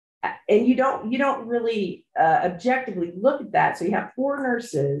 And you don't really objectively look at that. So you have 4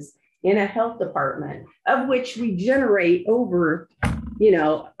 nurses in a health department, of which we generate over,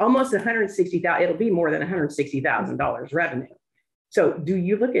 almost 160,000. It'll be more than $160,000 revenue. So do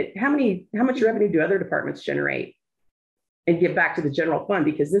you look at how much revenue do other departments generate and give back to the general fund?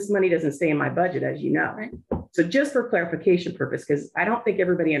 Because this money doesn't stay in my budget, as you know. Right. So just for clarification purpose, because I don't think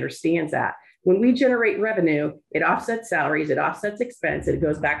everybody understands that. When we generate revenue, it offsets salaries, it offsets expense, it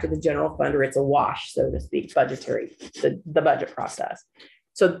goes back to the general fund, or it's a wash, so to speak, budgetary, the budget process.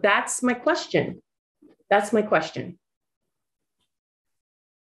 So that's my question. That's my question.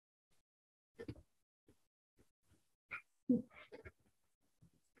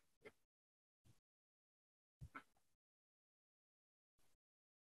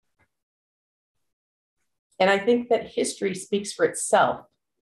 And I think that history speaks for itself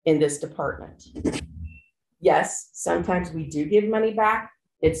in this department. Yes, sometimes we do give money back.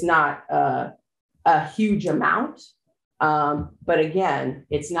 It's not a huge amount, but again,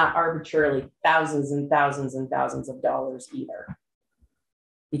 it's not arbitrarily thousands and thousands and thousands of dollars either.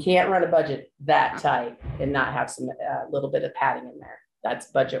 You can't run a budget that tight and not have some little bit of padding in there. That's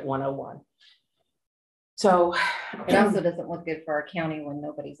budget 101. So it also doesn't look good for our county when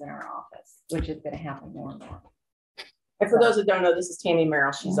nobody's in our office, which is going to happen more and more. And for those that don't know, this is Tammy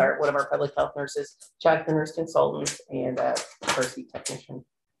Merrill. She's one of our public health nurses, Chad, the nurse consultant, and first aid technician.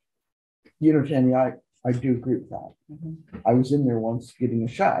 Tammy, I do agree with that. I was in there once getting a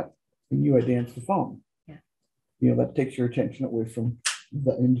shot, and you had to answer the phone. Yeah. That takes your attention away from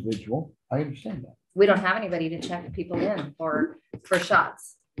the individual. I understand that. We don't have anybody to check people in for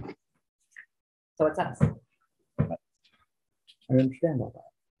shots. So it's us. I understand all that.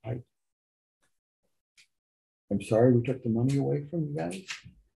 I'm sorry we took the money away from you guys.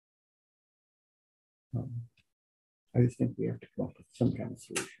 I just think we have to come up with some kind of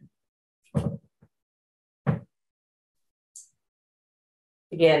solution.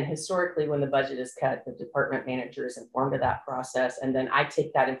 Again, historically, when the budget is cut, the department manager is informed of that process. And then I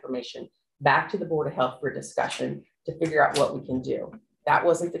take that information back to the Board of Health for discussion to figure out what we can do. That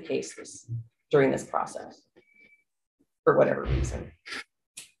wasn't the case during this process, for whatever reason.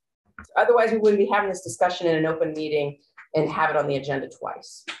 Otherwise, we wouldn't be having this discussion in an open meeting and have it on the agenda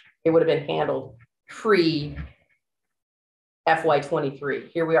twice. It would have been handled pre FY23.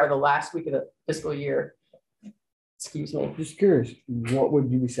 Here we are, the last week of the fiscal year. Excuse me. Just curious, what would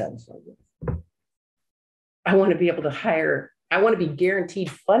you be satisfied with? I want to be able to hire, I want to be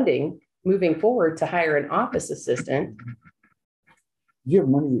guaranteed funding moving forward to hire an office assistant. Do you have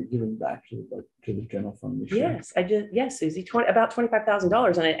money you're giving back to the general fund this year? Yes, yes, Susie, about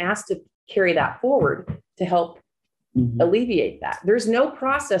 $25,000, and I asked to carry that forward to help alleviate that. There's no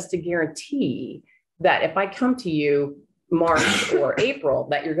process to guarantee that if I come to you March or April,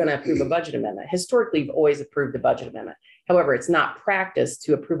 that you're going to approve a budget amendment. Historically, you've always approved a budget amendment. However, it's not practice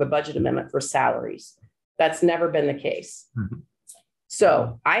to approve a budget amendment for salaries. That's never been the case.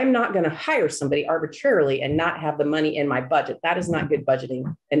 So I am not going to hire somebody arbitrarily and not have the money in my budget. That is not good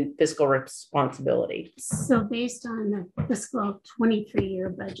budgeting and fiscal responsibility. So based on the fiscal 23 year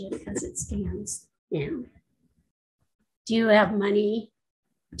budget as it stands now, do you have money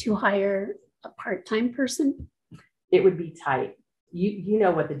to hire a part-time person? It would be tight. You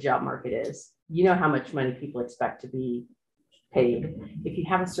know what the job market is. You know how much money people expect to be paid. If you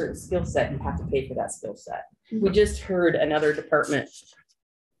have a certain skill set, you have to pay for that skill set. We just heard another department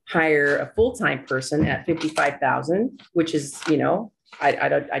hire a full-time person at $55,000, which is,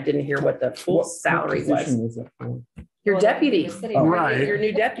 I didn't hear what the full salary was. Was that for? Your Well, deputy, the city Right. your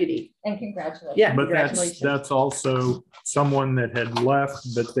new deputy. And congratulations. Yeah. But Congratulations. that's also someone that had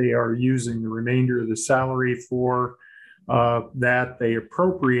left, but they are using the remainder of the salary for that. They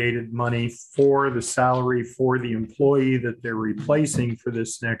appropriated money for the salary for the employee that they're replacing for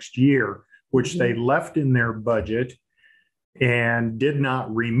this next year, which they left in their budget and did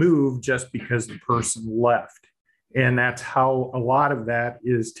not remove just because the person left. And that's how a lot of that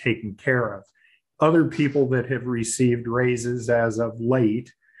is taken care of. Other people that have received raises as of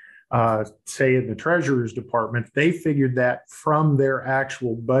late, say in the treasurer's department, they figured that from their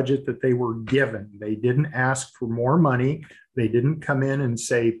actual budget that they were given. They didn't ask for more money. They didn't come in and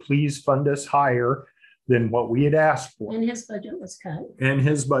say, please fund us higher than what we had asked for. And his budget was cut. And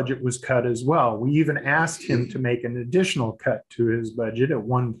his budget was cut as well. We even asked him to make an additional cut to his budget at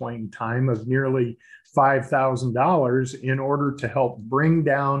one point in time of nearly $5,000 in order to help bring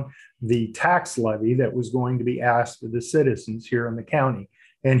down the tax levy that was going to be asked of the citizens here in the county.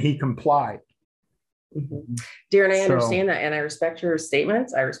 And he complied. Darren, I So- understand that, and I respect your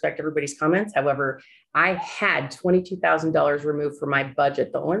statements. I respect everybody's comments. However, I had $22,000 removed from my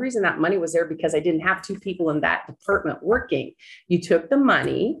budget. The only reason that money was there because I didn't have two people in that department working. You took the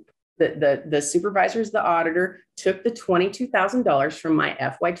money, the supervisors, the auditor took the $22,000 from my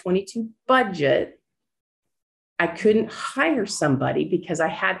FY22 budget. I couldn't hire somebody because I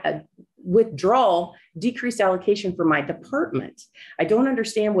had a withdrawal, decreased allocation for my department. I don't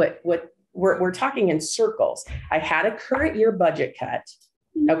understand what we're talking in circles. I had a current year budget cut.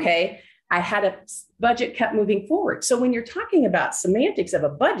 Okay. I had a budget cut moving forward. So when you're talking about semantics of a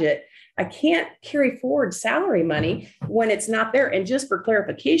budget, I can't carry forward salary money when it's not there. And just for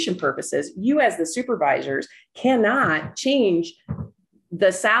clarification purposes, you as the supervisors cannot change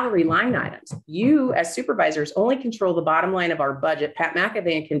the salary line items. You as supervisors only control the bottom line of our budget. Pat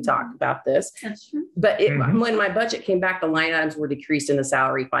McAvan can talk about this. That's true. But when my budget came back, the line items were decreased in the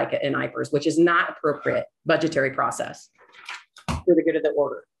salary, FICA, and IPERS, which is not appropriate budgetary process for the good of the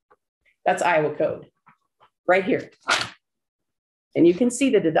order. That's Iowa code right here. And you can see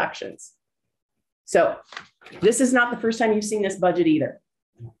the deductions. So this is not the first time you've seen this budget either.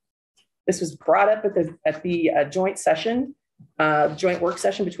 This was brought up at the joint session, joint work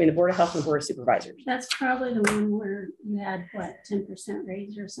session between the Board of Health and the Board of Supervisors. That's probably the one where you had what, 10%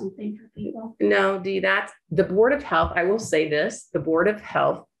 raise or something for people. No, Dee, that's the Board of Health. I will say this, the Board of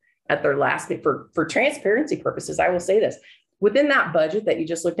Health at their last meeting, for transparency purposes, I will say this. Within that budget that you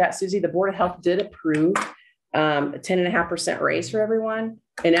just looked at, Susie, the Board of Health did approve a 10.5% raise for everyone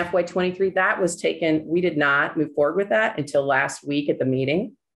in FY23. That was taken. We did not move forward with that until last week at the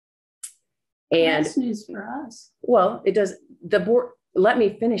meeting. And that's news for us. Well, it does. The board, let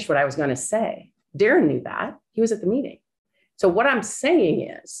me finish what I was going to say. Darren knew that. He was at the meeting. So what I'm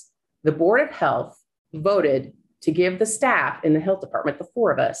saying is the Board of Health voted to give the staff in the health department, the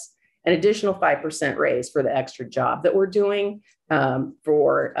four of us, an additional 5% raise for the extra job that we're doing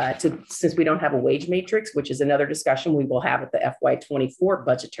since we don't have a wage matrix, which is another discussion we will have at the FY24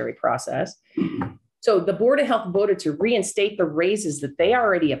 budgetary process. So the Board of Health voted to reinstate the raises that they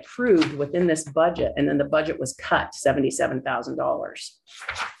already approved within this budget. And then the budget was cut $77,000.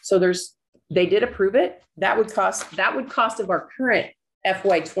 So they did approve it. That would cost of our current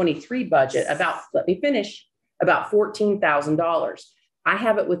FY23 budget about $14,000. I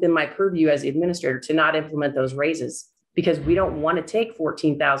have it within my purview as the administrator to not implement those raises because we don't want to take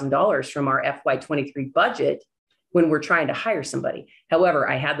 $14,000 from our FY23 budget when we're trying to hire somebody. However,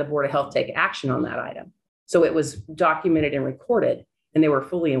 I had the Board of Health take action on that item. So it was documented and recorded, and they were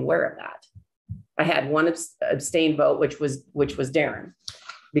fully aware of that. I had one abstained vote, which was Darren,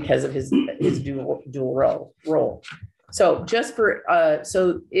 because of his dual role. So just for,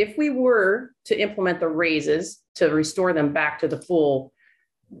 so if we were to implement the raises to restore them back to the full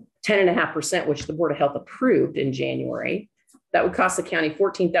 10.5%, which the Board of Health approved in January, that would cost the county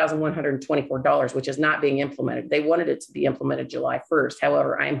 $14,124, which is not being implemented. They wanted it to be implemented July 1st.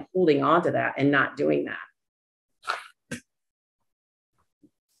 However, I'm holding on to that and not doing that.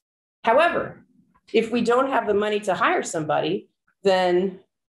 However, if we don't have the money to hire somebody, then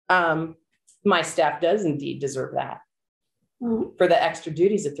my staff does indeed deserve that for the extra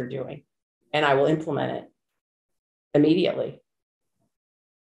duties that they're doing. And I will implement it immediately.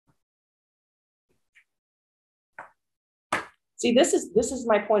 See, this is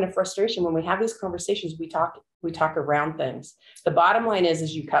my point of frustration. When we have these conversations, we talk around things. The bottom line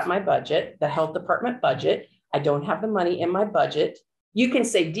is you cut my budget, the health department budget. I don't have the money in my budget. You can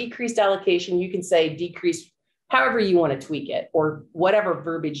say decreased allocation. You can say decreased, however you want to tweak it, or whatever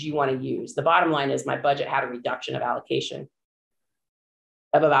verbiage you want to use. The bottom line is my budget had a reduction of allocation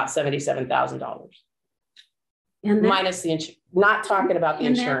of about $77,000. And that, minus the not talking about the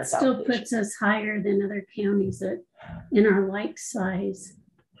and that insurance. still obligation. puts us higher than other counties that in our like size.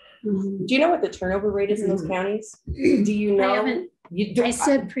 Do you know what the turnover rate is in those counties? Do you I know? haven't, You do. I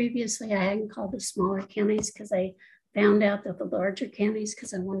said previously I hadn't called the smaller counties because I found out that the larger counties,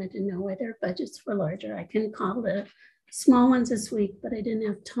 because I wanted to know why their budgets were larger. I couldn't call the small ones this week, but I didn't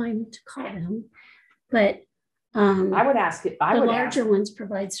have time to call them. But I would ask it. I the would larger ask. ones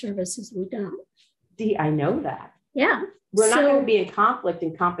provide services we don't. I know that. Yeah. We're not going So- to be in conflict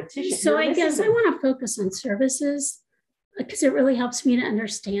and competition. So You're I missing guess I want to focus on services because it really helps me to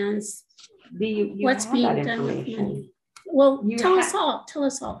understand you what's have being that done with information. money. Well, You tell have- us all. Tell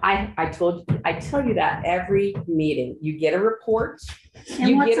us all. I tell you that every meeting. You get a report. And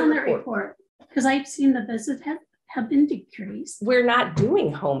you what's get a on that report? Because I've seen the visits have been decreased. We're not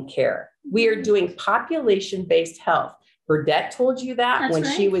doing home care. We are doing population-based health. Burdette told you that That's when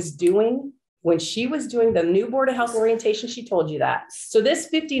she right. was doing the new Board of Health orientation, she told you that. So this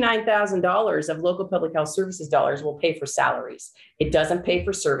 $59,000 of local public health services dollars will pay for salaries. It doesn't pay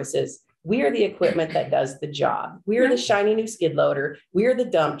for services. We are the equipment that does the job. We are the shiny new skid loader. We are the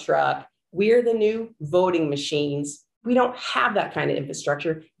dump truck. We are the new voting machines. We don't have that kind of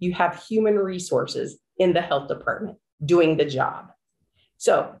infrastructure. You have human resources in the health department doing the job.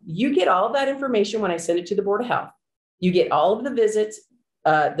 So you get all of that information when I send it to the Board of Health. You get all of the visits,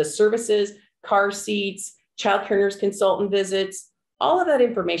 the services, car seats, child care nurse consultant visits, all of that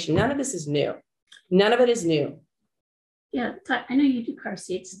information. None of this is new. None of it is new. Yeah, I know you do car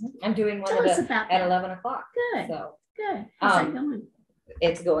seats. I'm doing one Tell of us the, about at that. 11 o'clock. Good, So good. How's that going?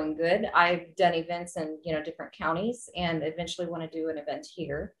 it's going good. I've done events in, different counties and eventually want to do an event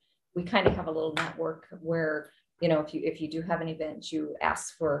here. We kind of have a little network where, if you do have an event, you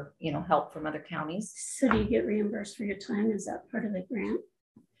ask for, help from other counties. So do you get reimbursed for your time? Is that part of the grant?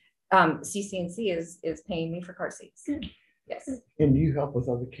 CCNC is paying me for car seats. Good. Yes. And you help with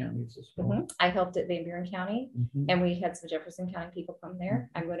other counties as well. I helped at Van Buren County Mhm. and we had some Jefferson County people come there.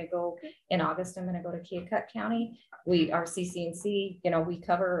 I'm going to go in August. I'm going to go to Keokuk County. Our CCNC, we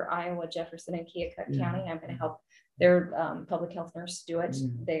cover Iowa, Jefferson and Keokuk Yeah. County. I'm going to help their public health nurse do it Yeah.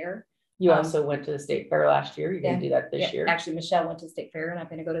 there. You also went to the state fair last year. You're going to do that this Yeah, year. Actually, Michelle went to state fair and I'm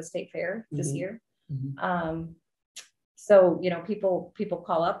going to go to state fair this Mhm. year. Mhm. So, people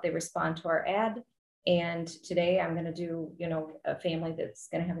call up, they respond to our ad. And today I'm going to do, a family that's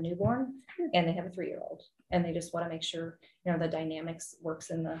going to have a newborn and they have a 3-year-old and they just want to make sure, the dynamics works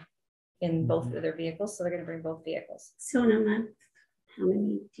in both of their vehicles. So they're going to bring both vehicles. So in a month, how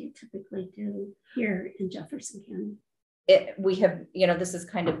many do you typically do here in Jefferson County? We have, this is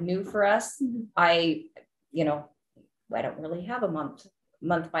kind of new for us. Mhm. I don't really have a month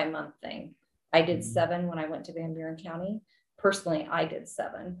by month thing. I did 7 when I went to Van Buren County. Personally, I did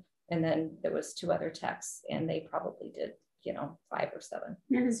 7. And then there was 2 other techs and they probably did, 5 or 7.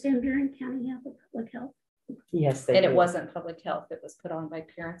 Now, does Van Buren County have a public health? Yes, they And it do. wasn't public health. It was put on by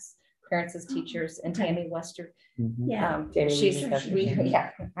parents as teachers and Okay. Tammy Wester. Mhm. Yeah. Tammy She's,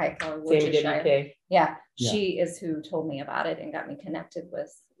 Worcestershire. I call her Tammy Worcestershire. WK. Yeah, Yeah. she is who told me about it and got me connected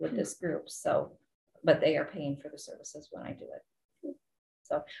with this group. So, but they are paying for the services when I do it.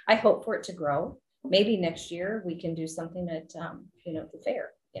 So I hope for it to grow. Maybe next year we can do something at, the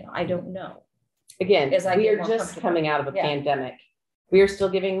fair. I don't know. Again, As I we get are more just comfortable. coming out of a Yeah. pandemic. We are still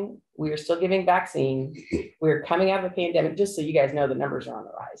giving vaccine. We're coming out of a pandemic, just so you guys know, the numbers are on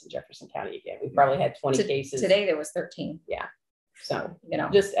the rise in Jefferson County again. We probably had 20 cases. Today there was 13, So so-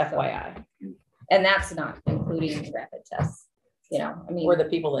 just FYI, and that's not including rapid tests. we're the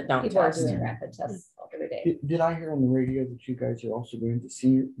people that don't people are test. doing rapid tests every day. Did I hear on the radio that you guys are also going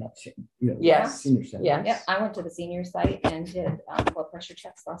to Yes. senior center? Yeah. Yeah, I went to the senior site and did blood pressure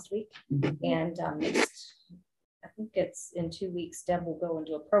checks last week. Mhm. And I think it's in 2 weeks, Deb will go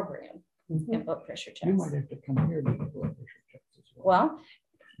into a program Mhm. and blood pressure You checks. might have to come here to do blood pressure checks as well. Well,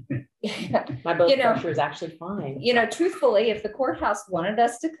 My blood You know- pressure is actually fine. truthfully, if the courthouse wanted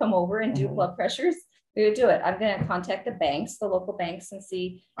us to come over and do Uh-huh. blood pressures, we would do it. I'm going to contact the banks, the local banks, and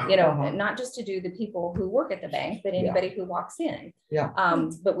see, Uh-huh. not just to do the people who work at the bank, but Yeah. anybody who walks in. Yeah.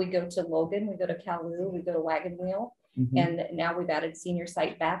 But we go to Logan, we go to Caloo, we go to Wagon Wheel. Mhm. And now we've added senior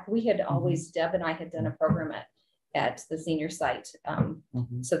site back. We had always, Deb and I had done a program at the senior site.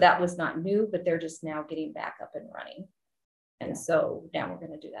 Mhm. So that was not new, but they're just now getting back up and running. And so now we're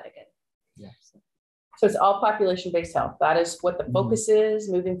going to do that again. Yeah. So it's all population-based health. That is what the Mhm. focus is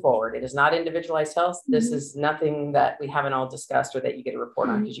moving forward. It is not individualized health. This Mhm. is nothing that we haven't all discussed or that you get a report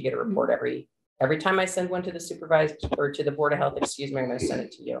on, because you get a report every time I send one to the supervisor or to the Board of Health, I'm going to send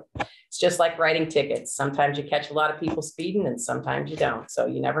it to you. It's just like writing tickets. Sometimes you catch a lot of people speeding and sometimes you don't. So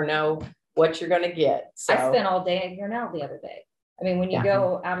you never know what you're going to get. So I spent all day in here now the other day. I mean, when you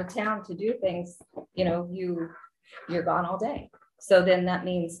go out of town to do things, you know, you're gone all day. So then that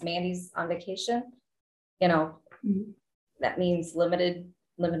means Mandy's on vacation, you know, that means limited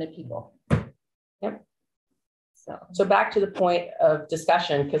people. Yep. So back to the point of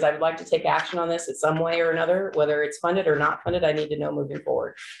discussion, because I would like to take action on this in some way or another, whether it's funded or not funded. I need to know moving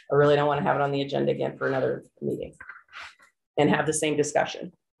forward. I really don't want to have it on the agenda again for another meeting and have the same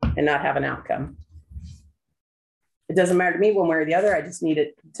discussion and not have an outcome. It doesn't matter to me one way or the other. I just need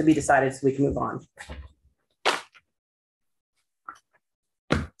it to be decided so we can move on.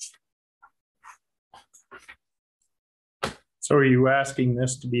 So are you asking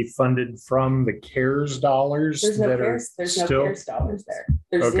this to be funded from the CARES dollars? There's no that CARES, are there's no still- CARES dollars there.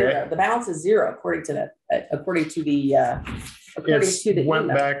 There's Okay. zero. The balance is zero according to the It went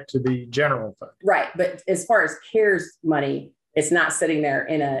email. back to the general fund. Right, but as far as CARES money, it's not sitting there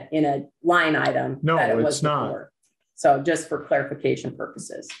in a line item. No, that it was it's not. before. So just for clarification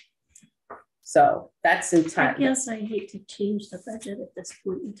purposes. So that's in I time. guess I hate to change the budget at this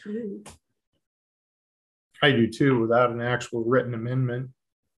point in time. I do too, without an actual written amendment.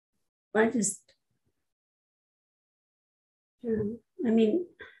 I just, I mean,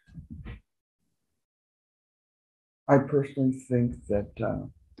 I personally think that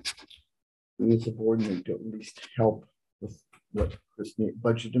we as a board need to at least help with what Chris need,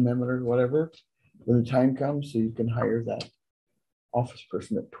 budget amendment or whatever, when the time comes, so you can hire that office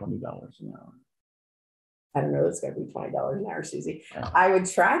person at $20 an hour. I don't know, it's gonna be $20 an hour, Susie. I would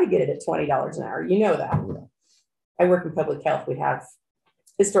try to get it at $20 an hour. You know that. Yeah. I work in public health. We have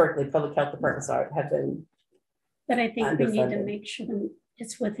historically public health departments have been. but I think we need to Underfunded. make sure that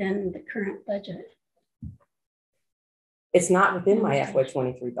it's within the current budget. It's not within my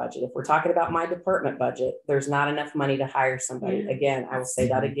FY23 budget. If we're talking about my department budget, there's not enough money to hire somebody. Yeah. Again, I will say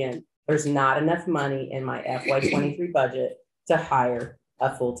that again. There's not enough money in my FY23 budget to hire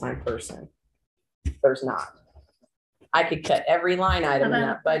a full-time person. There's not. I could cut every line How item in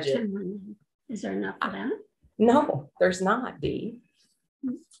about that budget. 10 Is there enough for that? No, there's not, Dee.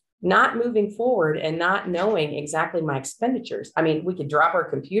 Not moving forward and not knowing exactly my expenditures. I mean, we could drop our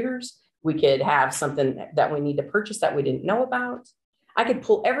computers. We could have something that we need to purchase that we didn't know about. I could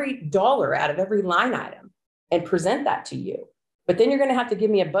pull every dollar out of every line item and present that to you. But then you're going to have to give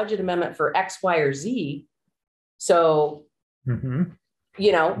me a budget amendment for X, Y, or Z. So,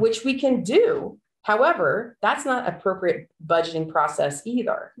 you know, which we can do. However, that's not appropriate budgeting process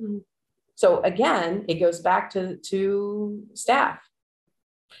either. So again, it goes back to staff.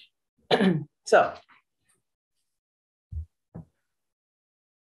 So.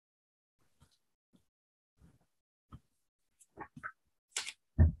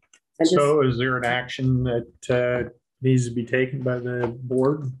 So is there an action that needs to be taken by the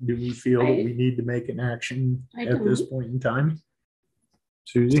board? Do we feel that we need to make an action at this point in time?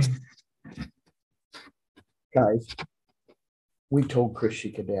 Susie? Guys, we told Chris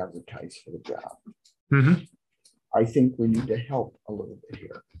she could advertise for the job. I think we need to help a little bit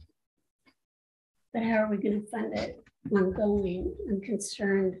here. But how are we going to fund it ongoing? I'm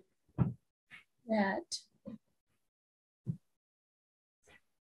concerned that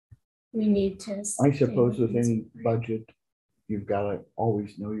we need to. I suppose with any budget, you've got to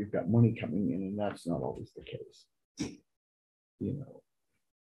always know you've got money coming in, and that's not always the case. You know,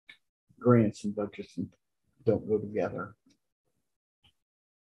 grants and budgets don't go together.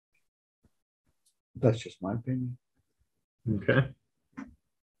 That's just my opinion. Okay.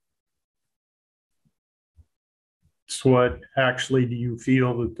 So what actually do you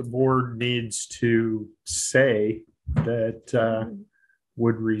feel that the board needs to say that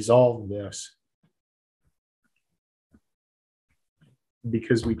would resolve this?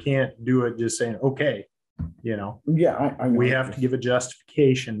 Because we can't do it just saying, okay, you know. Yeah, I know. We have to give a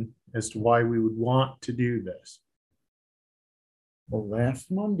justification as to why we would want to do this. Well, last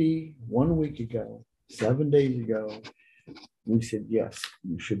Monday, 1 week ago, 7 days ago, we said, yes,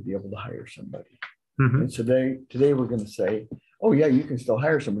 you should be able to hire somebody. And today we're going to say, oh yeah, you can still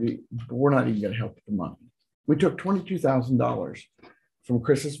hire somebody, but we're not even going to help with the money. We took $22,000 from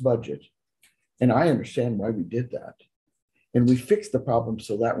Chris's budget, and I understand why we did that. And we fixed the problem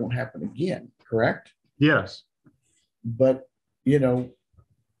so that won't happen again, correct? Yes. But, you know,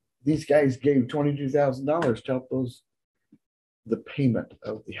 these guys gave $22,000 to help the payment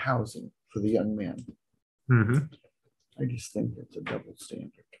of the housing for the young men. I just think it's a double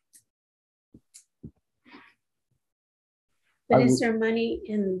standard. But is there money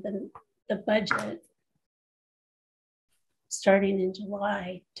in the budget starting in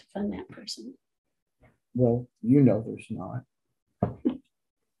July to fund that person? Well, you know there's not.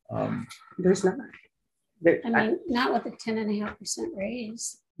 There's not. I mean, not with a 10.5%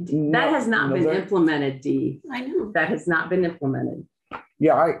 raise. That has not been implemented, Dee. I know. That has not been implemented.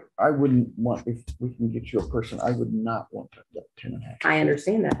 Yeah, I wouldn't want, if we can get you a person, I would not want to get 10.5. I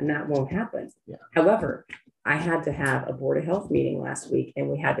understand that, and that won't happen. Yeah. However, I had to have a Board of Health meeting last week, and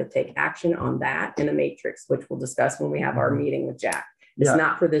we had to take action on that in a matrix, which we'll discuss when we have our meeting with Jack. It's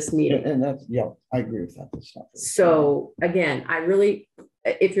not for this meeting. And that's, yeah, I agree with that. That's not So again, I really,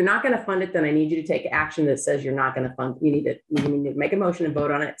 if you're not going to fund it, then I need you to take action that says you're not going to fund. You need to make a motion and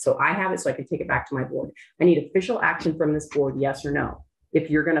vote on it. So I have it so I can take it back to my board. I need official action from this board, yes or no, if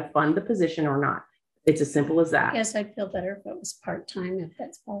you're going to fund the position or not. It's as simple as that. Yes, I'd feel better if it was part-time, if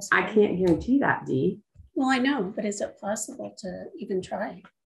that's possible. I can't guarantee that, Dee. Well, I know, but is it possible to even try?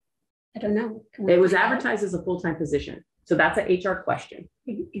 I don't know. It was advertised as a full-time position. So that's an HR question.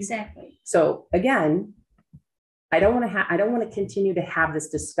 Exactly. So again, I don't want to continue to have this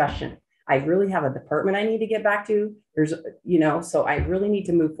discussion. I really have a department I need to get back to. There's, so I really need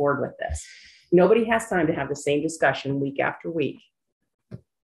to move forward with this. Nobody has time to have the same discussion week after week.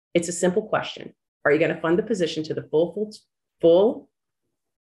 It's a simple question. Are you going to fund the position to the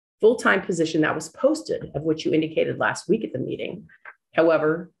full-time position that was posted, of which you indicated last week at the meeting?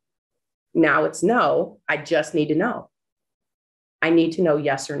 However, now it's no. I just need to know. I need to know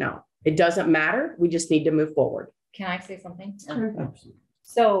yes or no. It doesn't matter. We just need to move forward. Can I say something? Sure.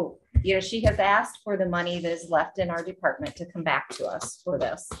 So, she has asked for the money that is left in our department to come back to us for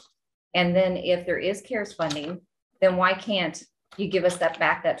this. And then if there is CARES funding, then why can't you give us that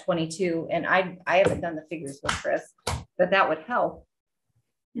back, that 22? And I haven't done the figures with Chris, but that would help.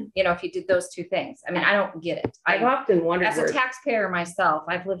 If you did those two things. I mean, I don't get it. I've often wondered, as a taxpayer myself,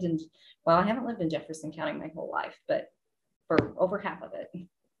 I haven't lived in Jefferson County my whole life, but for over half of it.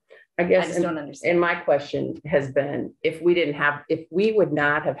 I guess, I just don't understand. And my question has been, if we would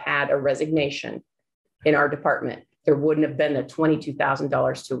not have had a resignation in our department, there wouldn't have been the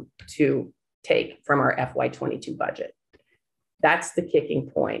 $22,000 to take from our FY22 budget. That's the kicking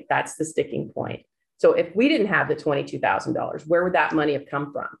point. That's the sticking point. So if we didn't have the $22,000, where would that money have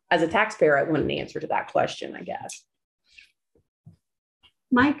come from? As a taxpayer, I want an answer to that question, I guess.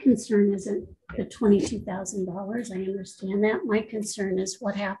 My concern isn't the $22,000. I understand that. My concern is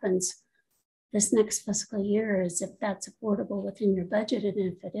what happens this next fiscal year, is if that's affordable within your budget. And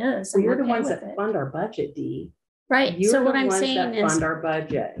if it is, so you're the ones that fund our budget, Dee. Right. So what I'm saying is, fund our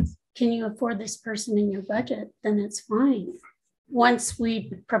budget. Can you afford this person in your budget? Then it's fine. Once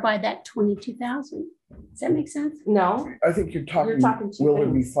we provide that $22,000. Does that make sense? No. I think you're talking will there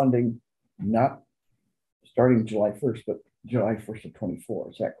be funding not starting July 1st, but July 1st of 24.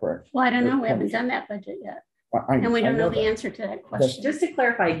 Is that correct? Well, I don't know. We haven't done that budget yet. And we don't know the answer to that question. Just to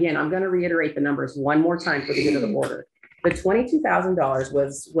clarify again, I'm going to reiterate the numbers one more time for the good of the order. The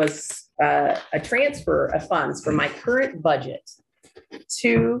 $22,000 was a transfer of funds from my current budget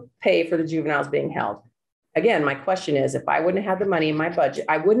to pay for the juveniles being held. Again, my question is, if I wouldn't have had the money in my budget,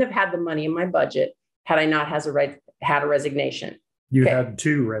 I wouldn't have had the money in my budget had I not had a resignation. You had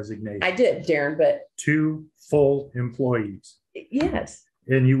two resignations. I did, Darren, but 2 full employees. Yes.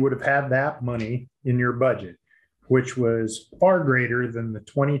 And you would have had that money in your budget, which was far greater than the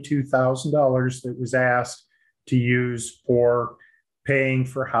 $22,000 that was asked to use for paying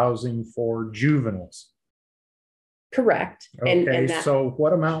for housing for juveniles. Correct. Okay, so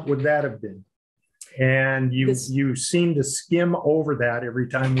what amount would that have been? And you seem to skim over that every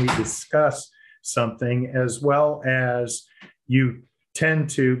time we discuss something, as well as you tend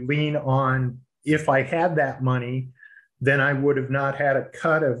to lean on, if I had that money, then I would have not had a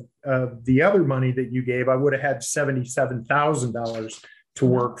cut of the other money that you gave. I would have had $77,000 to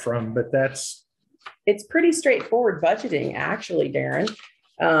work from, but it's pretty straightforward budgeting, actually, Darren.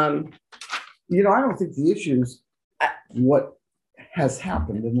 I don't think the issue is what has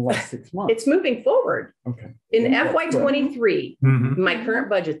happened in the last 6 months. It's moving forward. Okay. In FY23, my current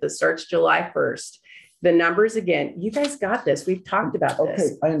budget that starts July 1st, the numbers again, you guys got this. We've talked about this.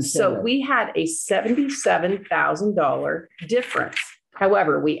 Okay, I understand. So we had a $77,000 difference.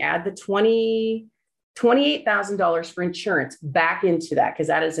 However, we add the $28,000 for insurance back into that, because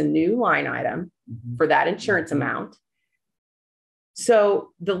that is a new line item for that insurance amount.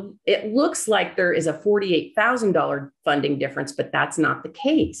 So it looks like there is a $48,000 funding difference, but that's not the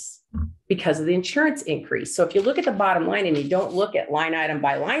case because of the insurance increase. So if you look at the bottom line and you don't look at line item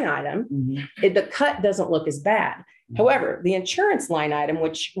by line item, the cut doesn't look as bad. However, the insurance line item,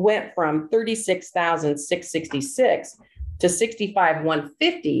 which went from $36,666 to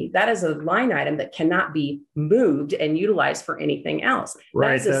 65,150, that is a line item that cannot be moved and utilized for anything else.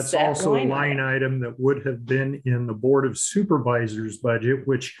 Right, that's also a line item that would have been in the Board of Supervisors budget,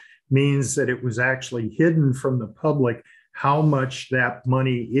 which means that it was actually hidden from the public how much that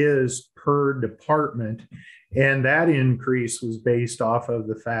money is per department. And that increase was based off of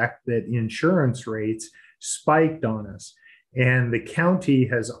the fact that insurance rates spiked on us. And the county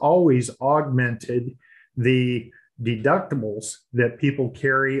has always augmented the deductibles that people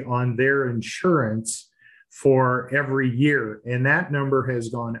carry on their insurance for every year. And that number has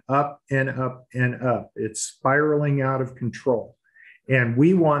gone up and up and up. It's spiraling out of control. And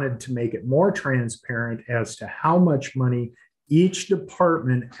we wanted to make it more transparent as to how much money each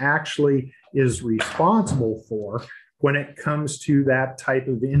department actually is responsible for when it comes to that type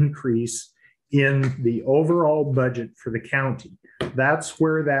of increase in the overall budget for the county. That's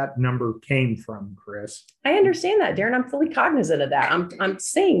where that number came from, Chris. I understand that, Darren. I'm fully cognizant of that. I'm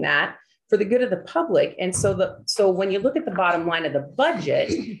saying that for the good of the public. And so when you look at the bottom line of the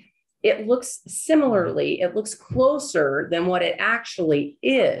budget, it looks similarly, it looks closer than what it actually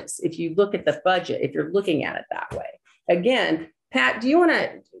is. If you look at the budget, if you're looking at it that way. Again, Pat,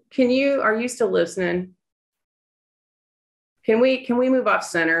 are you still listening? Can we move off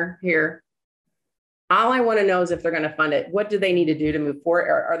center here? All I want to know is if they're going to fund it. What do they need to do to move forward?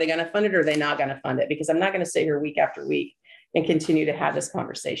 Are they going to fund it or are they not going to fund it? Because I'm not going to sit here week after week and continue to have this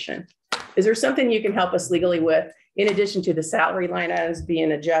conversation. Is there something you can help us legally with, in addition to the salary line items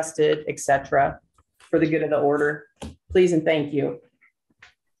being adjusted, et cetera, for the good of the order? Please and thank you.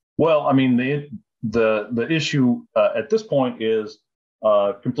 Well, I mean, the issue at this point is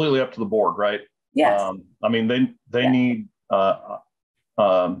completely up to the board, right? Yes. I mean, they need,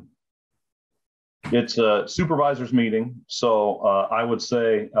 it's a supervisors meeting. So I would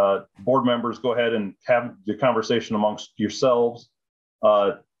say board members, go ahead and have the conversation amongst yourselves.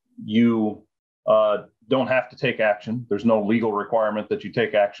 You don't have to take action. There's no legal requirement that you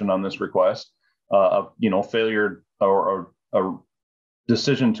take action on this request. Failure or a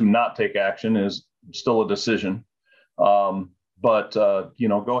decision to not take action is still a decision. Go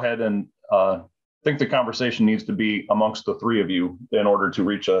ahead and I think the conversation needs to be amongst the three of you in order to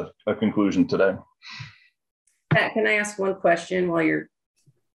reach a conclusion today. Pat, can I ask one question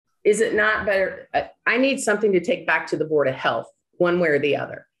is it not better? I need something to take back to the Board of Health, one way or the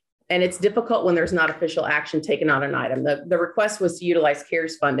other. And it's difficult when there's not official action taken on an item. The request was to utilize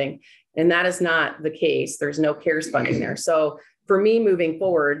CARES funding, and that is not the case. There's no CARES funding there. So for me moving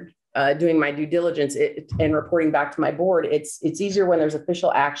forward, doing my due diligence and reporting back to my board, it's easier when there's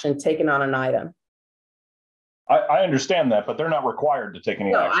official action taken on an item. I understand that, but they're not required to take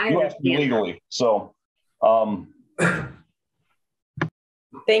any action. You have to be legally. So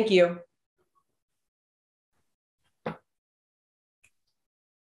thank you.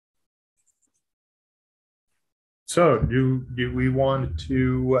 So do we want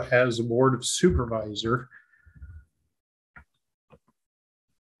to, as a board of supervisor,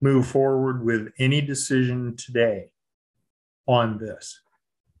 move forward with any decision today on this?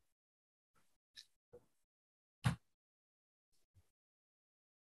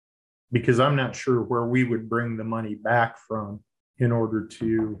 Because I'm not sure where we would bring the money back from in order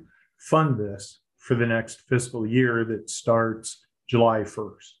to fund this for the next fiscal year that starts July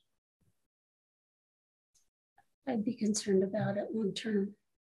 1st. I'd be concerned about it long term.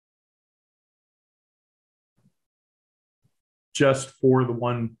 Just for the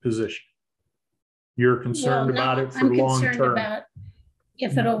one position. You're concerned about it for long term. I'm concerned about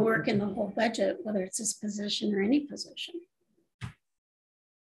if it'll work in the whole budget, whether it's this position or any position.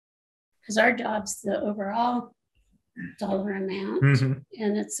 Because our job's the overall dollar amount,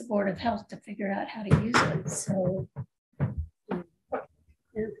 and it's the Board of Health to figure out how to use it. So,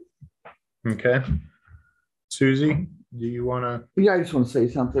 yeah. Okay. Susie, do you want to? Yeah, I just want to say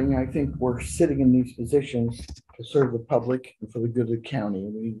something. I think we're sitting in these positions to serve the public and for the good of the county,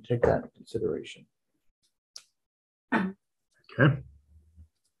 and we need to take that into consideration. Okay.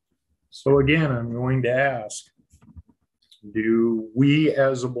 So again, I'm going to ask, do we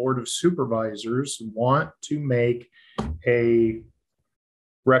as a board of supervisors want to make a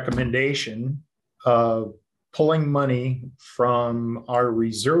recommendation of pulling money from our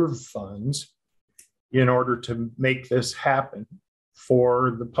reserve funds in order to make this happen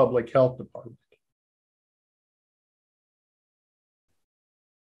for the public health department?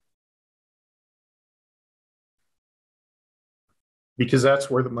 Because that's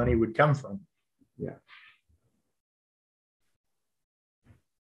where the money would come from. Yeah.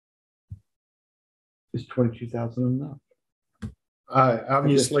 Is 22,000 enough?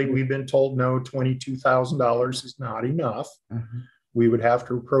 Obviously, we've been told no, $22,000 is not enough. We would have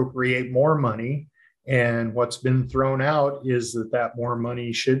to appropriate more money. And what's been thrown out is that more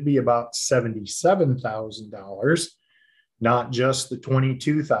money should be about $77,000, not just the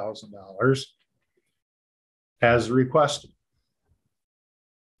 $22,000 as requested.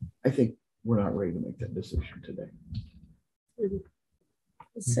 I think we're not ready to make that decision today.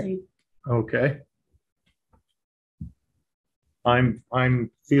 Let's see. Okay. I'm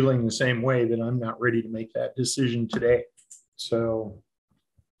feeling the same way, that I'm not ready to make that decision today. So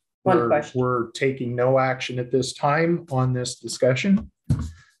we're taking no action at this time on this discussion.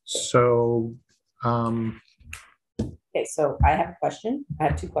 So okay, so I have a question. I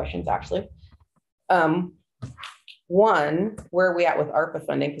have two questions actually. One, where are we at with ARPA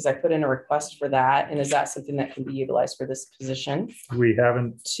funding? Because I put in a request for that. And is that something that can be utilized for this position? We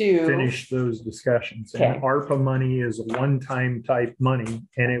haven't finished those discussions. Okay. And ARPA money is a one-time type money,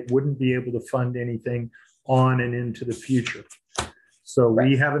 and it wouldn't be able to fund anything on and into the future. So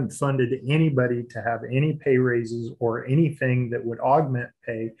we haven't funded anybody to have any pay raises or anything that would augment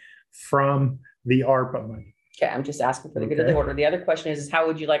pay from the ARPA money. Okay, I'm just asking for the good of the order. The other question is how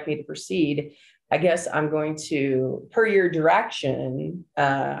would you like me to proceed? I guess I'm going to, per your direction,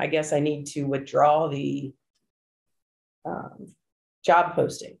 I guess I need to withdraw the job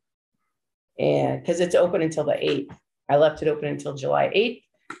posting. And because it's open until the 8th. I left it open until July 8th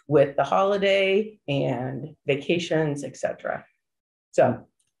with the holiday and vacations, etc. So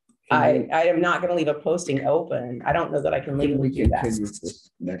I am not going to leave a posting open. I don't know that I can legally do that. This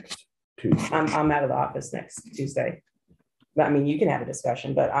next Tuesday. I'm out of the office next Tuesday. I mean, you can have a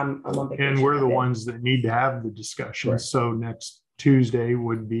discussion, but I'm on vacation. And we're the ones that need to have the discussion. Right. So next Tuesday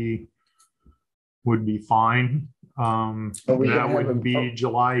would be fine. That would be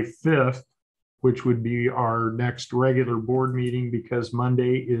July 5th, which would be our next regular board meeting, because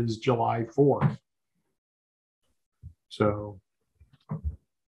Monday is July 4th. So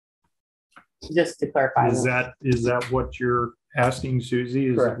just to clarify, is that what you're asking, Susie?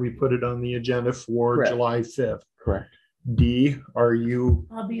 Is that we put it on the agenda for July 5th? Correct. D, are you?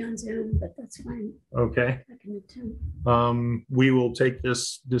 I'll be on Zoom, but that's fine. Okay. I can attend. We will take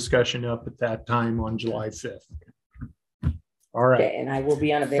this discussion up at that time on July 5th. All right. Okay, and I will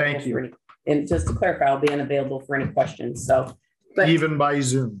be unavailable. Thank you. For any, and just to clarify, I'll be unavailable for any questions. So, but even by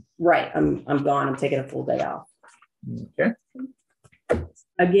Zoom. Right. I'm gone. I'm taking a full day off. Okay.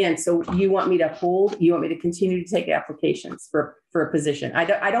 Again, so you want me to hold? You want me to continue to take applications for a position?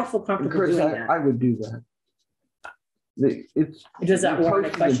 I don't feel comfortable Chris, doing that. I would do that. Does that warrant a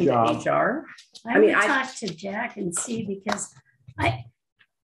question to HR? I mean, I talk to Jack and see, because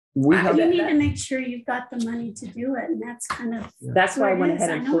you need to make sure you've got the money to do it, and that's kind of that's why I went ahead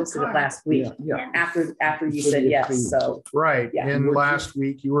and posted it last week. After you said yes. So and last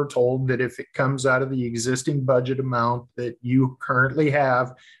week you were told that if it comes out of the existing budget amount that you currently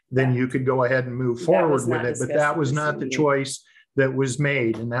have, then you could go ahead and move forward with it. But that was not the choice that was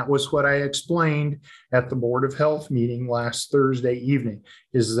made. And that was what I explained at the Board of Health meeting last Thursday evening,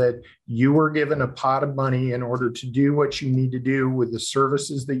 is that you were given a pot of money in order to do what you need to do with the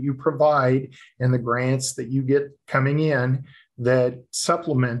services that you provide and the grants that you get coming in that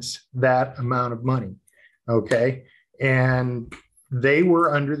supplements that amount of money. Okay. And they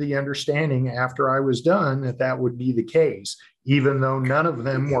were under the understanding after I was done that that would be the case, even though none of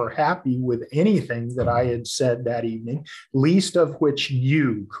them were happy with anything that I had said that evening, least of which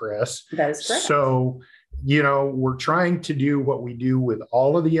you, Chris. That is correct. So, we're trying to do what we do with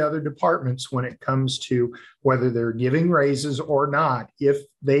all of the other departments when it comes to whether they're giving raises or not. If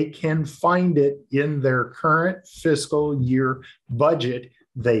they can find it in their current fiscal year budget,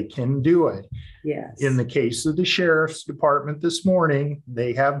 they can do it. Yes. In the case of the sheriff's department this morning,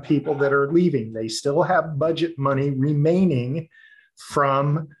 they have people that are leaving. They still have budget money remaining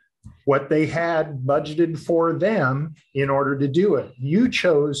from what they had budgeted for them in order to do it. You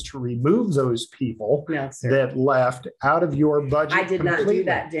chose to remove those people that left out of your budget. I did not do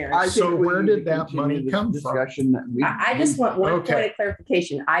that, Darren. So where did that money come from? I just want one point of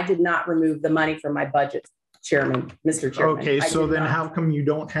clarification. I did not remove the money from my budget, Chairman, Mr. Chairman. Okay, so then how come you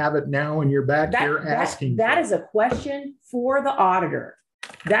don't have it now and you're back here asking? That is a question for the auditor.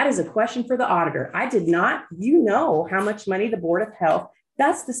 That is a question for the auditor. I did not, how much money the Board of Health,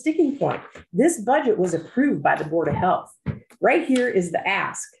 that's the sticking point. This budget was approved by the Board of Health. Right here is the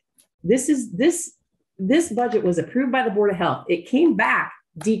ask. This budget was approved by the Board of Health. It came back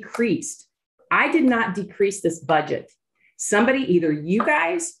decreased. I did not decrease this budget. Somebody, either you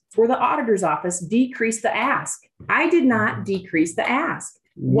guys or the auditor's office, decreased the ask. I did not decrease the ask.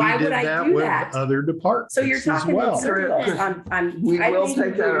 Why We would did I that do with that? Other departments. So you're as talking well. in circles. We I will thank you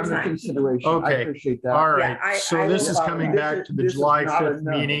take for that your under time. consideration. I Okay. appreciate that. All Yeah, right, I so this will is follow coming up. back to the This is July not a 5th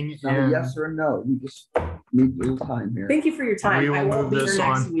no. meeting. It's not a yes or a no. You just need a little time here. Thank you for your time. We will I won't move be this here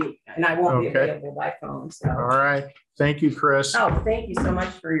next on. week and I won't be Okay. available by phone. So. All right, thank you, Chris. Oh, thank you so much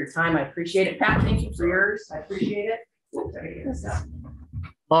for your time. I appreciate it. Pat, thank you for yours. I appreciate it.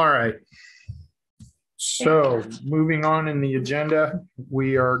 All right. So moving on in the agenda,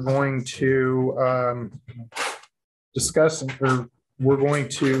 we are going to discuss, or we're going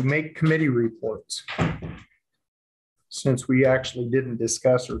to make committee reports. Since we actually didn't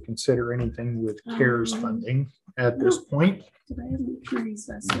discuss or consider anything with CARES funding at this point. Did I have any queries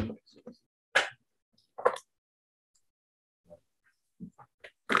last week?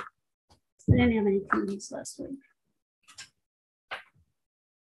 I didn't have any queries last week.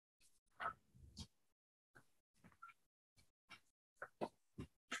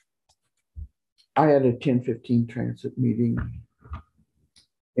 I had a 10:15 transit meeting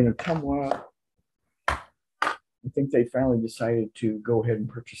in Ottumwa. I think they finally decided to go ahead and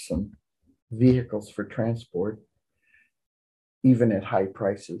purchase some vehicles for transport, even at high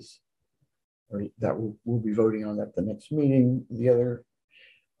prices. Or that we'll be voting on at the next meeting. The other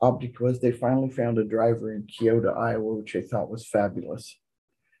object was they finally found a driver in Kyoto, Iowa, which they thought was fabulous.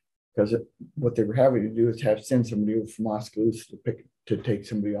 Because what they were having to do is send somebody over from Oskaloosa to take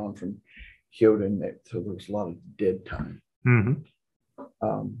somebody on from Kyoto, and so there was a lot of dead time.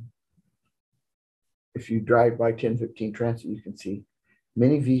 If you drive by 10:15 transit, you can see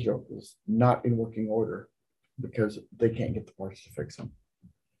many vehicles not in working order because they can't get the parts to fix them.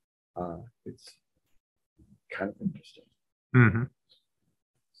 It's kind of interesting.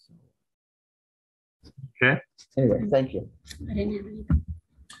 Okay. Anyway, thank you. I didn't have any.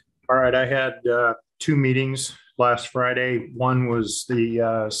 All right, I had two meetings last Friday. One was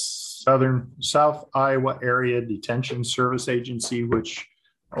the South Iowa Area Detention Service Agency, which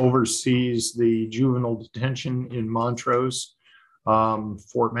oversees the juvenile detention in Montrose,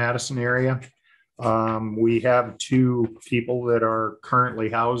 Fort Madison area. We have two people that are currently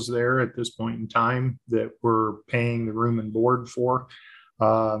housed there at this point in time that we're paying the room and board for.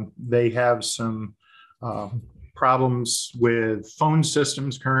 They have some problems with phone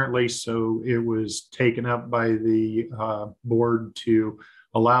systems currently, so it was taken up by the board to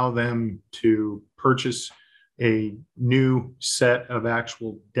allow them to purchase a new set of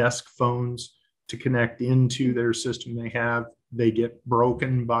actual desk phones to connect into their system they get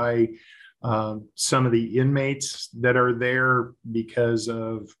broken by some of the inmates that are there because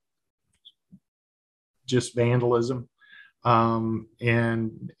of just vandalism. And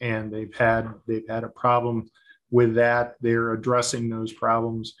they've had a problem with that. They're addressing those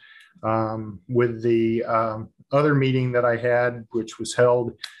problems. With the other meeting that I had, which was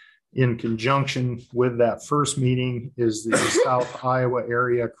held in conjunction with that first meeting, is the South Iowa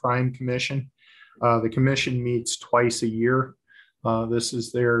Area Crime Commission. The commission meets twice a year. This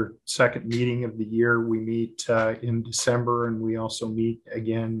is their second meeting of the year. We meet in December, and we also meet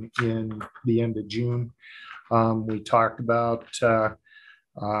again in the end of June. We talked about,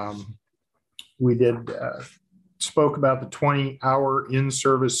 spoke about the 20-hour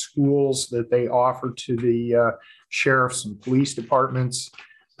in-service schools that they offer to the sheriffs and police departments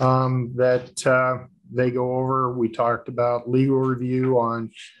that they go over. We talked about legal review on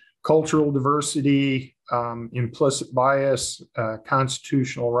cultural diversity, implicit bias,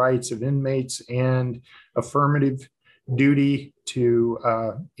 constitutional rights of inmates, and affirmative duty to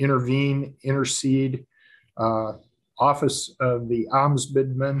intercede. Office of the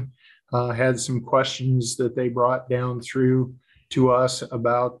Ombudsman had some questions that they brought down through to us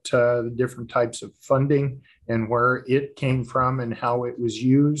about the different types of funding and where it came from and how it was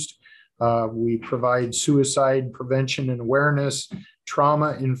used. We provide suicide prevention and awareness,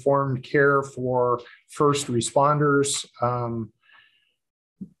 trauma-informed care for first responders, also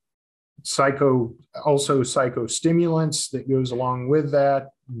psychostimulants that goes along with that,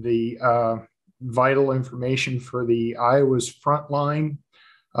 the vital information for the Iowa's frontline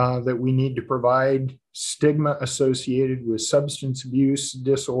that we need to provide, stigma associated with substance abuse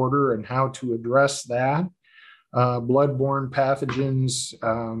disorder and how to address that, bloodborne pathogens,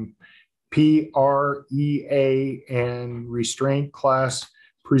 PREA, and restraint class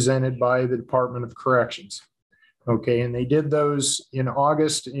presented by the Department of Corrections. Okay, and they did those in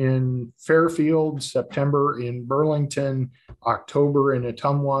August in Fairfield, September in Burlington, October in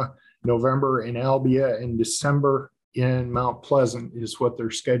Ottumwa, November in Albia, and December in Mount Pleasant is what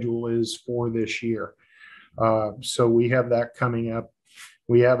their schedule is for this year. So we have that coming up.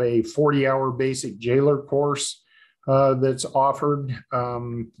 We have a 40-hour basic jailer course that's offered.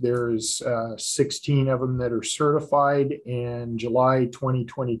 There's 16 of them that are certified, and July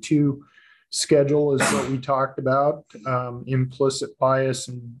 2022 schedule is what we talked about. Implicit bias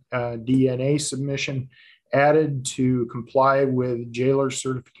and DNA submission added to comply with jailer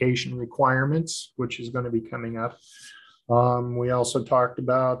certification requirements, which is going to be coming up. We also talked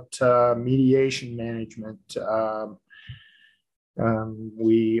about mediation management.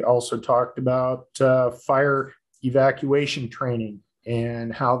 We also talked about fire evacuation training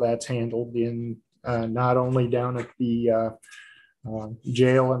and how that's handled in not only down at the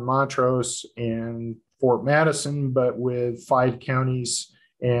jail in Montrose and Fort Madison, but with 5 counties.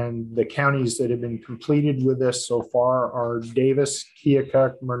 And the counties that have been completed with this so far are Davis,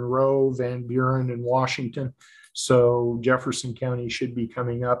 Keokuk, Monroe, Van Buren, and Washington. So Jefferson County should be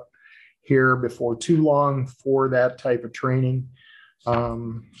coming up here before too long for that type of training.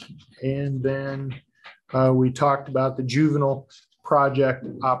 And then we talked about the juvenile project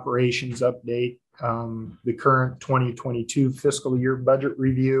operations update, the current 2022 fiscal year budget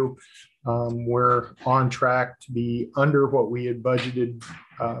review. We're on track to be under what we had budgeted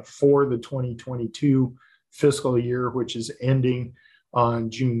for the 2022 fiscal year, which is ending on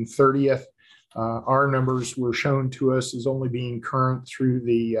June 30th. Our numbers were shown to us as only being current through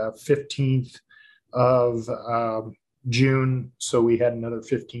the 15th of June. So we had another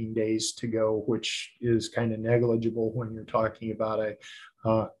 15 days to go, which is kind of negligible when you're talking about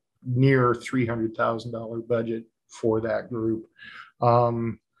a near $300,000 budget for that group.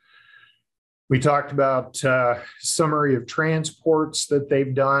 We talked about summary of transports that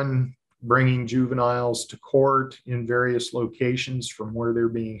they've done, bringing juveniles to court in various locations from where they're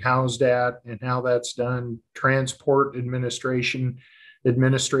being housed at and how that's done. Transport administration,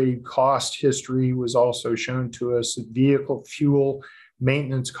 administrative cost history was also shown to us. Vehicle fuel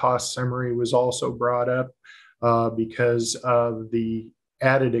maintenance cost summary was also brought up because of the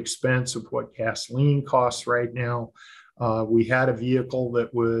added expense of what gasoline costs right now. We had a vehicle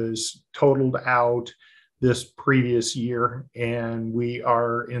that was totaled out this previous year, and we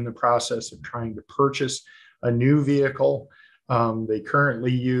are in the process of trying to purchase a new vehicle. They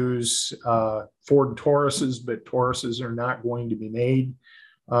currently use Ford Tauruses, but Tauruses are not going to be made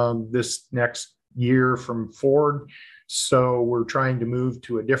this next year from Ford. So we're trying to move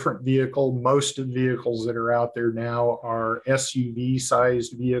to a different vehicle. Most of the vehicles that are out there now are SUV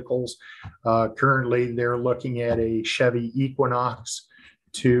sized vehicles. Currently, they're looking at a Chevy Equinox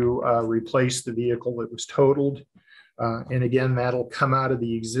to replace the vehicle that was totaled. And again, that'll come out of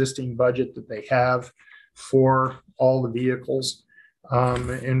the existing budget that they have for all the vehicles.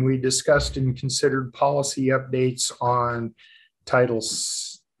 And we discussed and considered policy updates on Title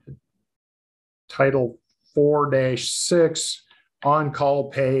 4-6 on-call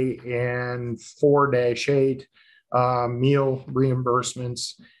pay and 4-8 meal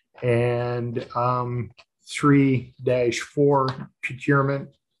reimbursements and 3-4 procurement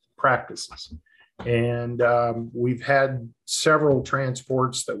practices. And we've had several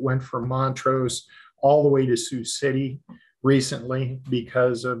transports that went from Montrose all the way to Sioux City recently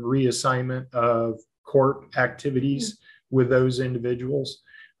because of reassignment of court activities with those individuals.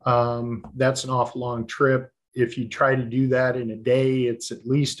 That's an awful long trip. If you try to do that in a day, it's at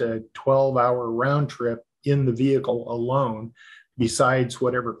least a 12-hour round trip in the vehicle alone, besides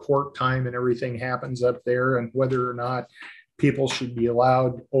whatever court time and everything happens up there, and whether or not people should be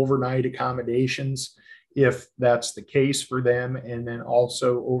allowed overnight accommodations if that's the case for them, and then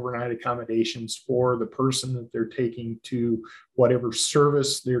also overnight accommodations for the person that they're taking to whatever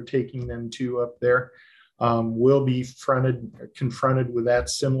service they're taking them to up there. We'll be confronted with that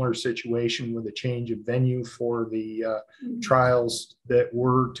similar situation with a change of venue for the trials that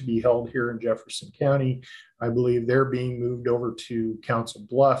were to be held here in Jefferson County. I believe they're being moved over to Council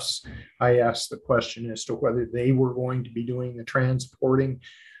Bluffs. I asked the question as to whether they were going to be doing the transporting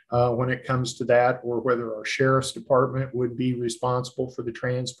when it comes to that, or whether our sheriff's department would be responsible for the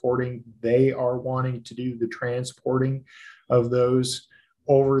transporting. They are wanting to do the transporting of those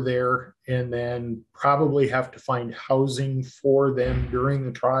over there, and then probably have to find housing for them during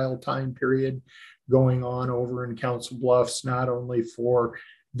the trial time period going on over in Council Bluffs, not only for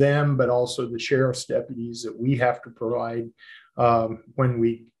them, but also the sheriff's deputies that we have to provide when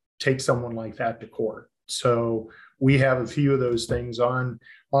we take someone like that to court. So we have a few of those things on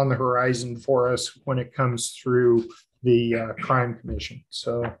the horizon for us when it comes through the Crime Commission.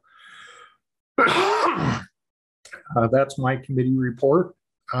 So that's my committee report.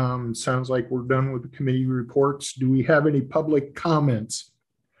 Sounds like we're done with the committee reports. Do we have any public comments?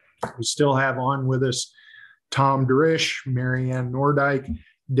 We still have on with us Tom Drish, Marianne Nordyke,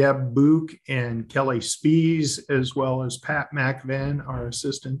 Deb Book and Kelly Spees, as well as Pat McVan, our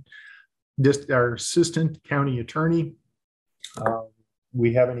assistant county attorney.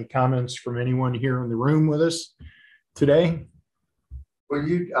 We have any comments from anyone here in the room with us today? When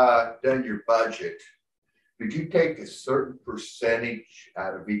you done your budget, did you take a certain percentage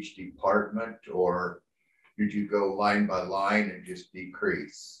out of each department, or did you go line by line and just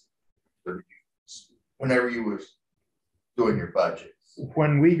decrease? Or whenever you was doing your budgets?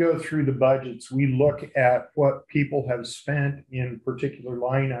 When we go through the budgets, we look at what people have spent in particular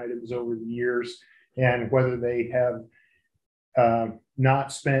line items over the years and whether they have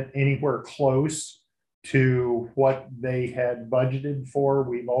not spent anywhere close to what they had budgeted for.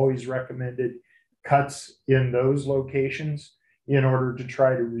 We've always recommended cuts in those locations in order to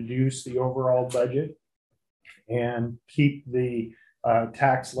try to reduce the overall budget and keep the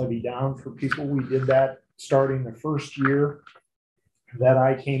tax levy down for people. We did that starting the first year that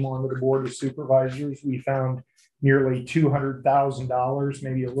I came onto the Board of Supervisors. We found nearly $200,000,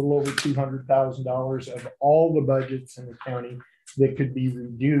 maybe a little over $200,000 of all the budgets in the county that could be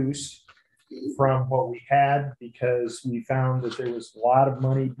reduced from what we had, because we found that there was a lot of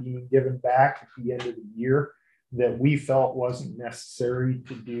money being given back at the end of the year that we felt wasn't necessary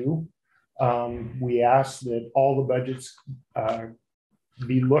to do. We asked that all the budgets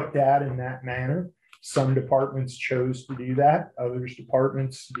be looked at in that manner. Some departments chose to do that. Others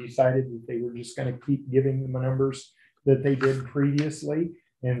departments decided that they were just going to keep giving them the numbers that they did previously.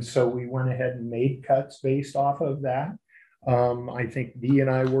 And so we went ahead and made cuts based off of that. I think Dee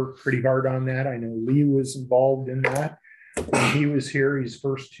and I worked pretty hard on that. I know Lee was involved in that. When he was here,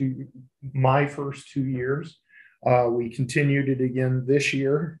 my first 2 years. We continued it again this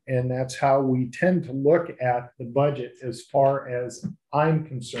year, and that's how we tend to look at the budget as far as I'm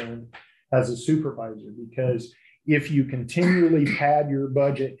concerned as a supervisor, because if you continually pad your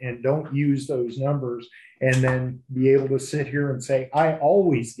budget and don't use those numbers and then be able to sit here and say, I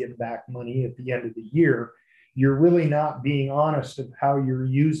always get back money at the end of the year, you're really not being honest of how you're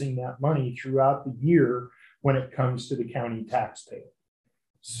using that money throughout the year when it comes to the county taxpayer.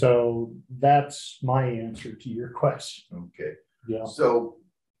 So that's my answer to your question. Okay. Yeah. So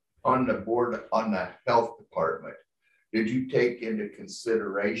on the board, on the health department, did you take into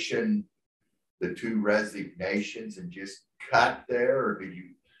consideration the 2 resignations and just cut there, or did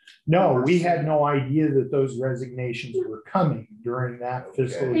you? No, we had no idea that those resignations were coming during that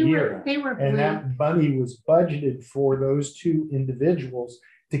fiscal year. And that money was budgeted for those 2 individuals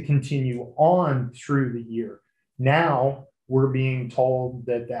to continue on through the year. Now we're being told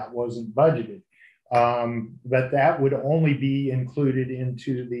that that wasn't budgeted, but that would only be included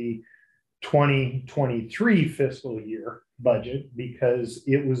into the 2023 fiscal year budget, because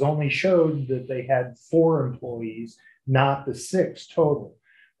it was only showed that they had 4 employees, not the 6 total.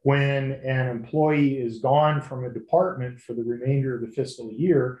 When an employee is gone from a department for the remainder of the fiscal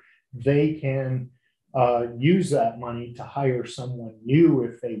year, they can use that money to hire someone new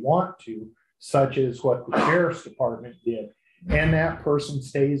if they want to, such as what the sheriff's department did. And that person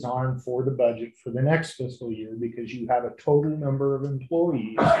stays on for the budget for the next fiscal year, because you have a total number of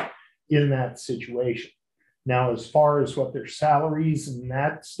employees in that situation. Now, as far as what their salaries and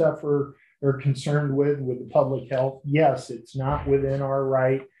that stuff are concerned with the public health, yes, it's not within our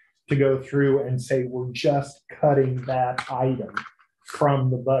right to go through and say we're just cutting that item from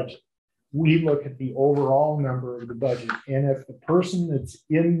the budget. We look at the overall number of the budget, and if the person that's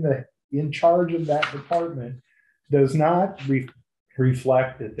in charge of that department does not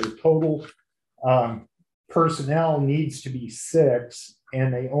reflect that their total personnel needs to be 6,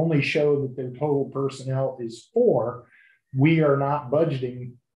 and they only show that their total personnel is 4, we are not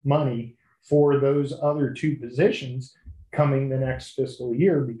budgeting money for those other 2 positions coming the next fiscal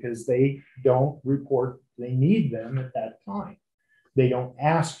year, because they don't report they need them at that time. They don't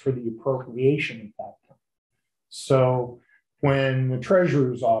ask for the appropriation at that time. So when the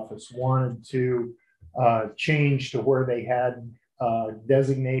treasurer's office wanted to change to where they had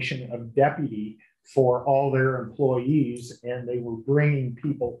designation of deputy for all their employees, and they were bringing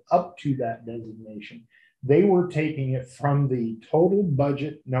people up to that designation, they were taking it from the total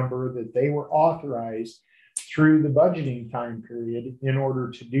budget number that they were authorized through the budgeting time period in order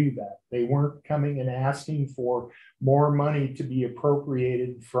to do that. They weren't coming and asking for more money to be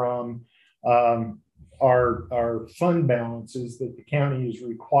appropriated from our fund balances that the county is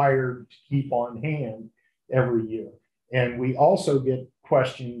required to keep on hand every year. And we also get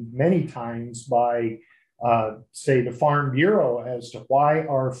questioned many times by, say, the Farm Bureau as to why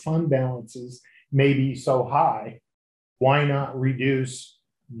our fund balances may be so high. Why not reduce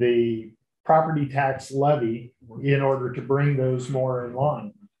the property tax levy in order to bring those more in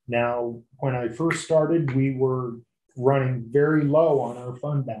line? Now, when I first started, we were running very low on our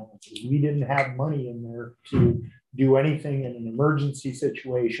fund balances. We didn't have money in there to do anything in an emergency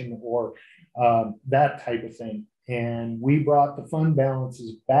situation or that type of thing. And we brought the fund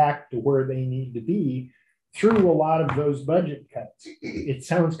balances back to where they need to be through a lot of those budget cuts. It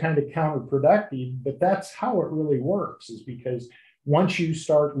sounds kind of counterproductive, but that's how it really works, is because once you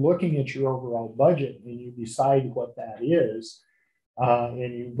start looking at your overall budget and you decide what that is,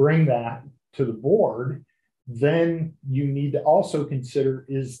 and you bring that to the board, then you need to also consider,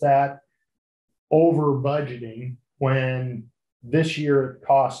 is that over budgeting when this year it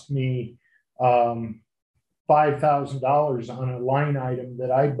cost me $5,000 on a line item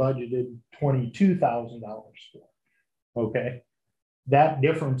that I budgeted $22,000 for. Okay. That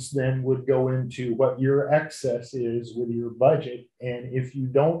difference then would go into what your excess is with your budget. And if you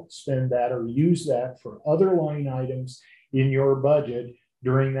don't spend that or use that for other line items in your budget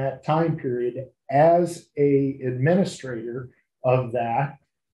during that time period as a administrator of that,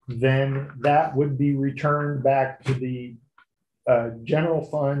 then that would be returned back to the general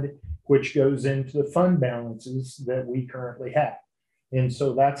fund, which goes into the fund balances that we currently have. And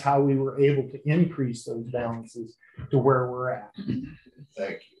so that's how we were able to increase those balances to where we're at.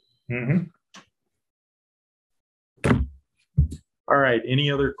 Thank you. All right.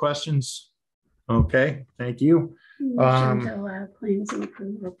 Any other questions? Okay. Thank you. Motion to allow claims and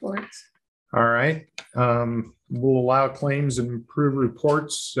approve reports. All right. We'll allow claims and approve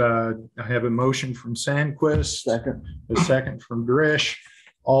reports. I have a motion from Sandquist. Second. A second from Drish.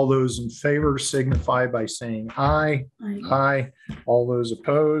 All those in favor signify by saying aye. Aye. Aye. All those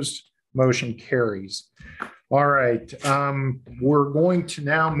opposed, motion carries. All right. We're going to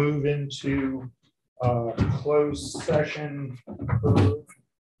now move into closed session.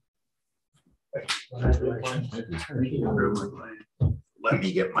 Let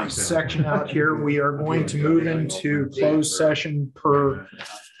me get my section out here. We are going to move into closed session per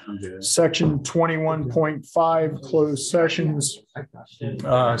section 21.5 closed sessions,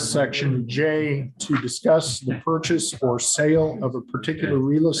 section J, to discuss the purchase or sale of a particular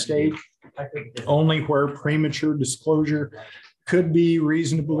real estate only where premature disclosure could be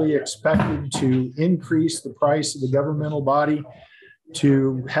reasonably expected to increase the price of the governmental body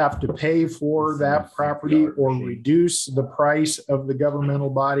to have to pay for that property or reduce the price of the governmental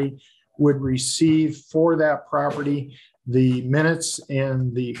body would receive for that property. The minutes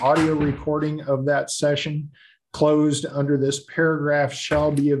and the audio recording of that session closed under this paragraph shall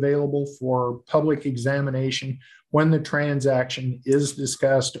be available for public examination when the transaction is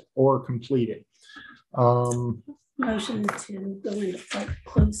discussed or completed. Motion to go into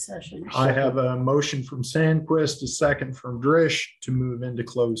closed session. I have a motion from Sandquist, a second from Drish to move into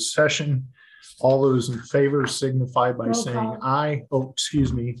closed session. All those in favor signify by saying aye. Oh,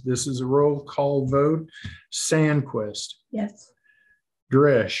 excuse me. This is a roll call vote. Sandquist. Yes.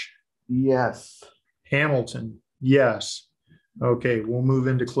 Drish. Yes. Hamilton. Yes. Okay, we'll move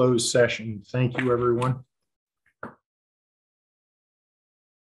into closed session. Thank you, everyone.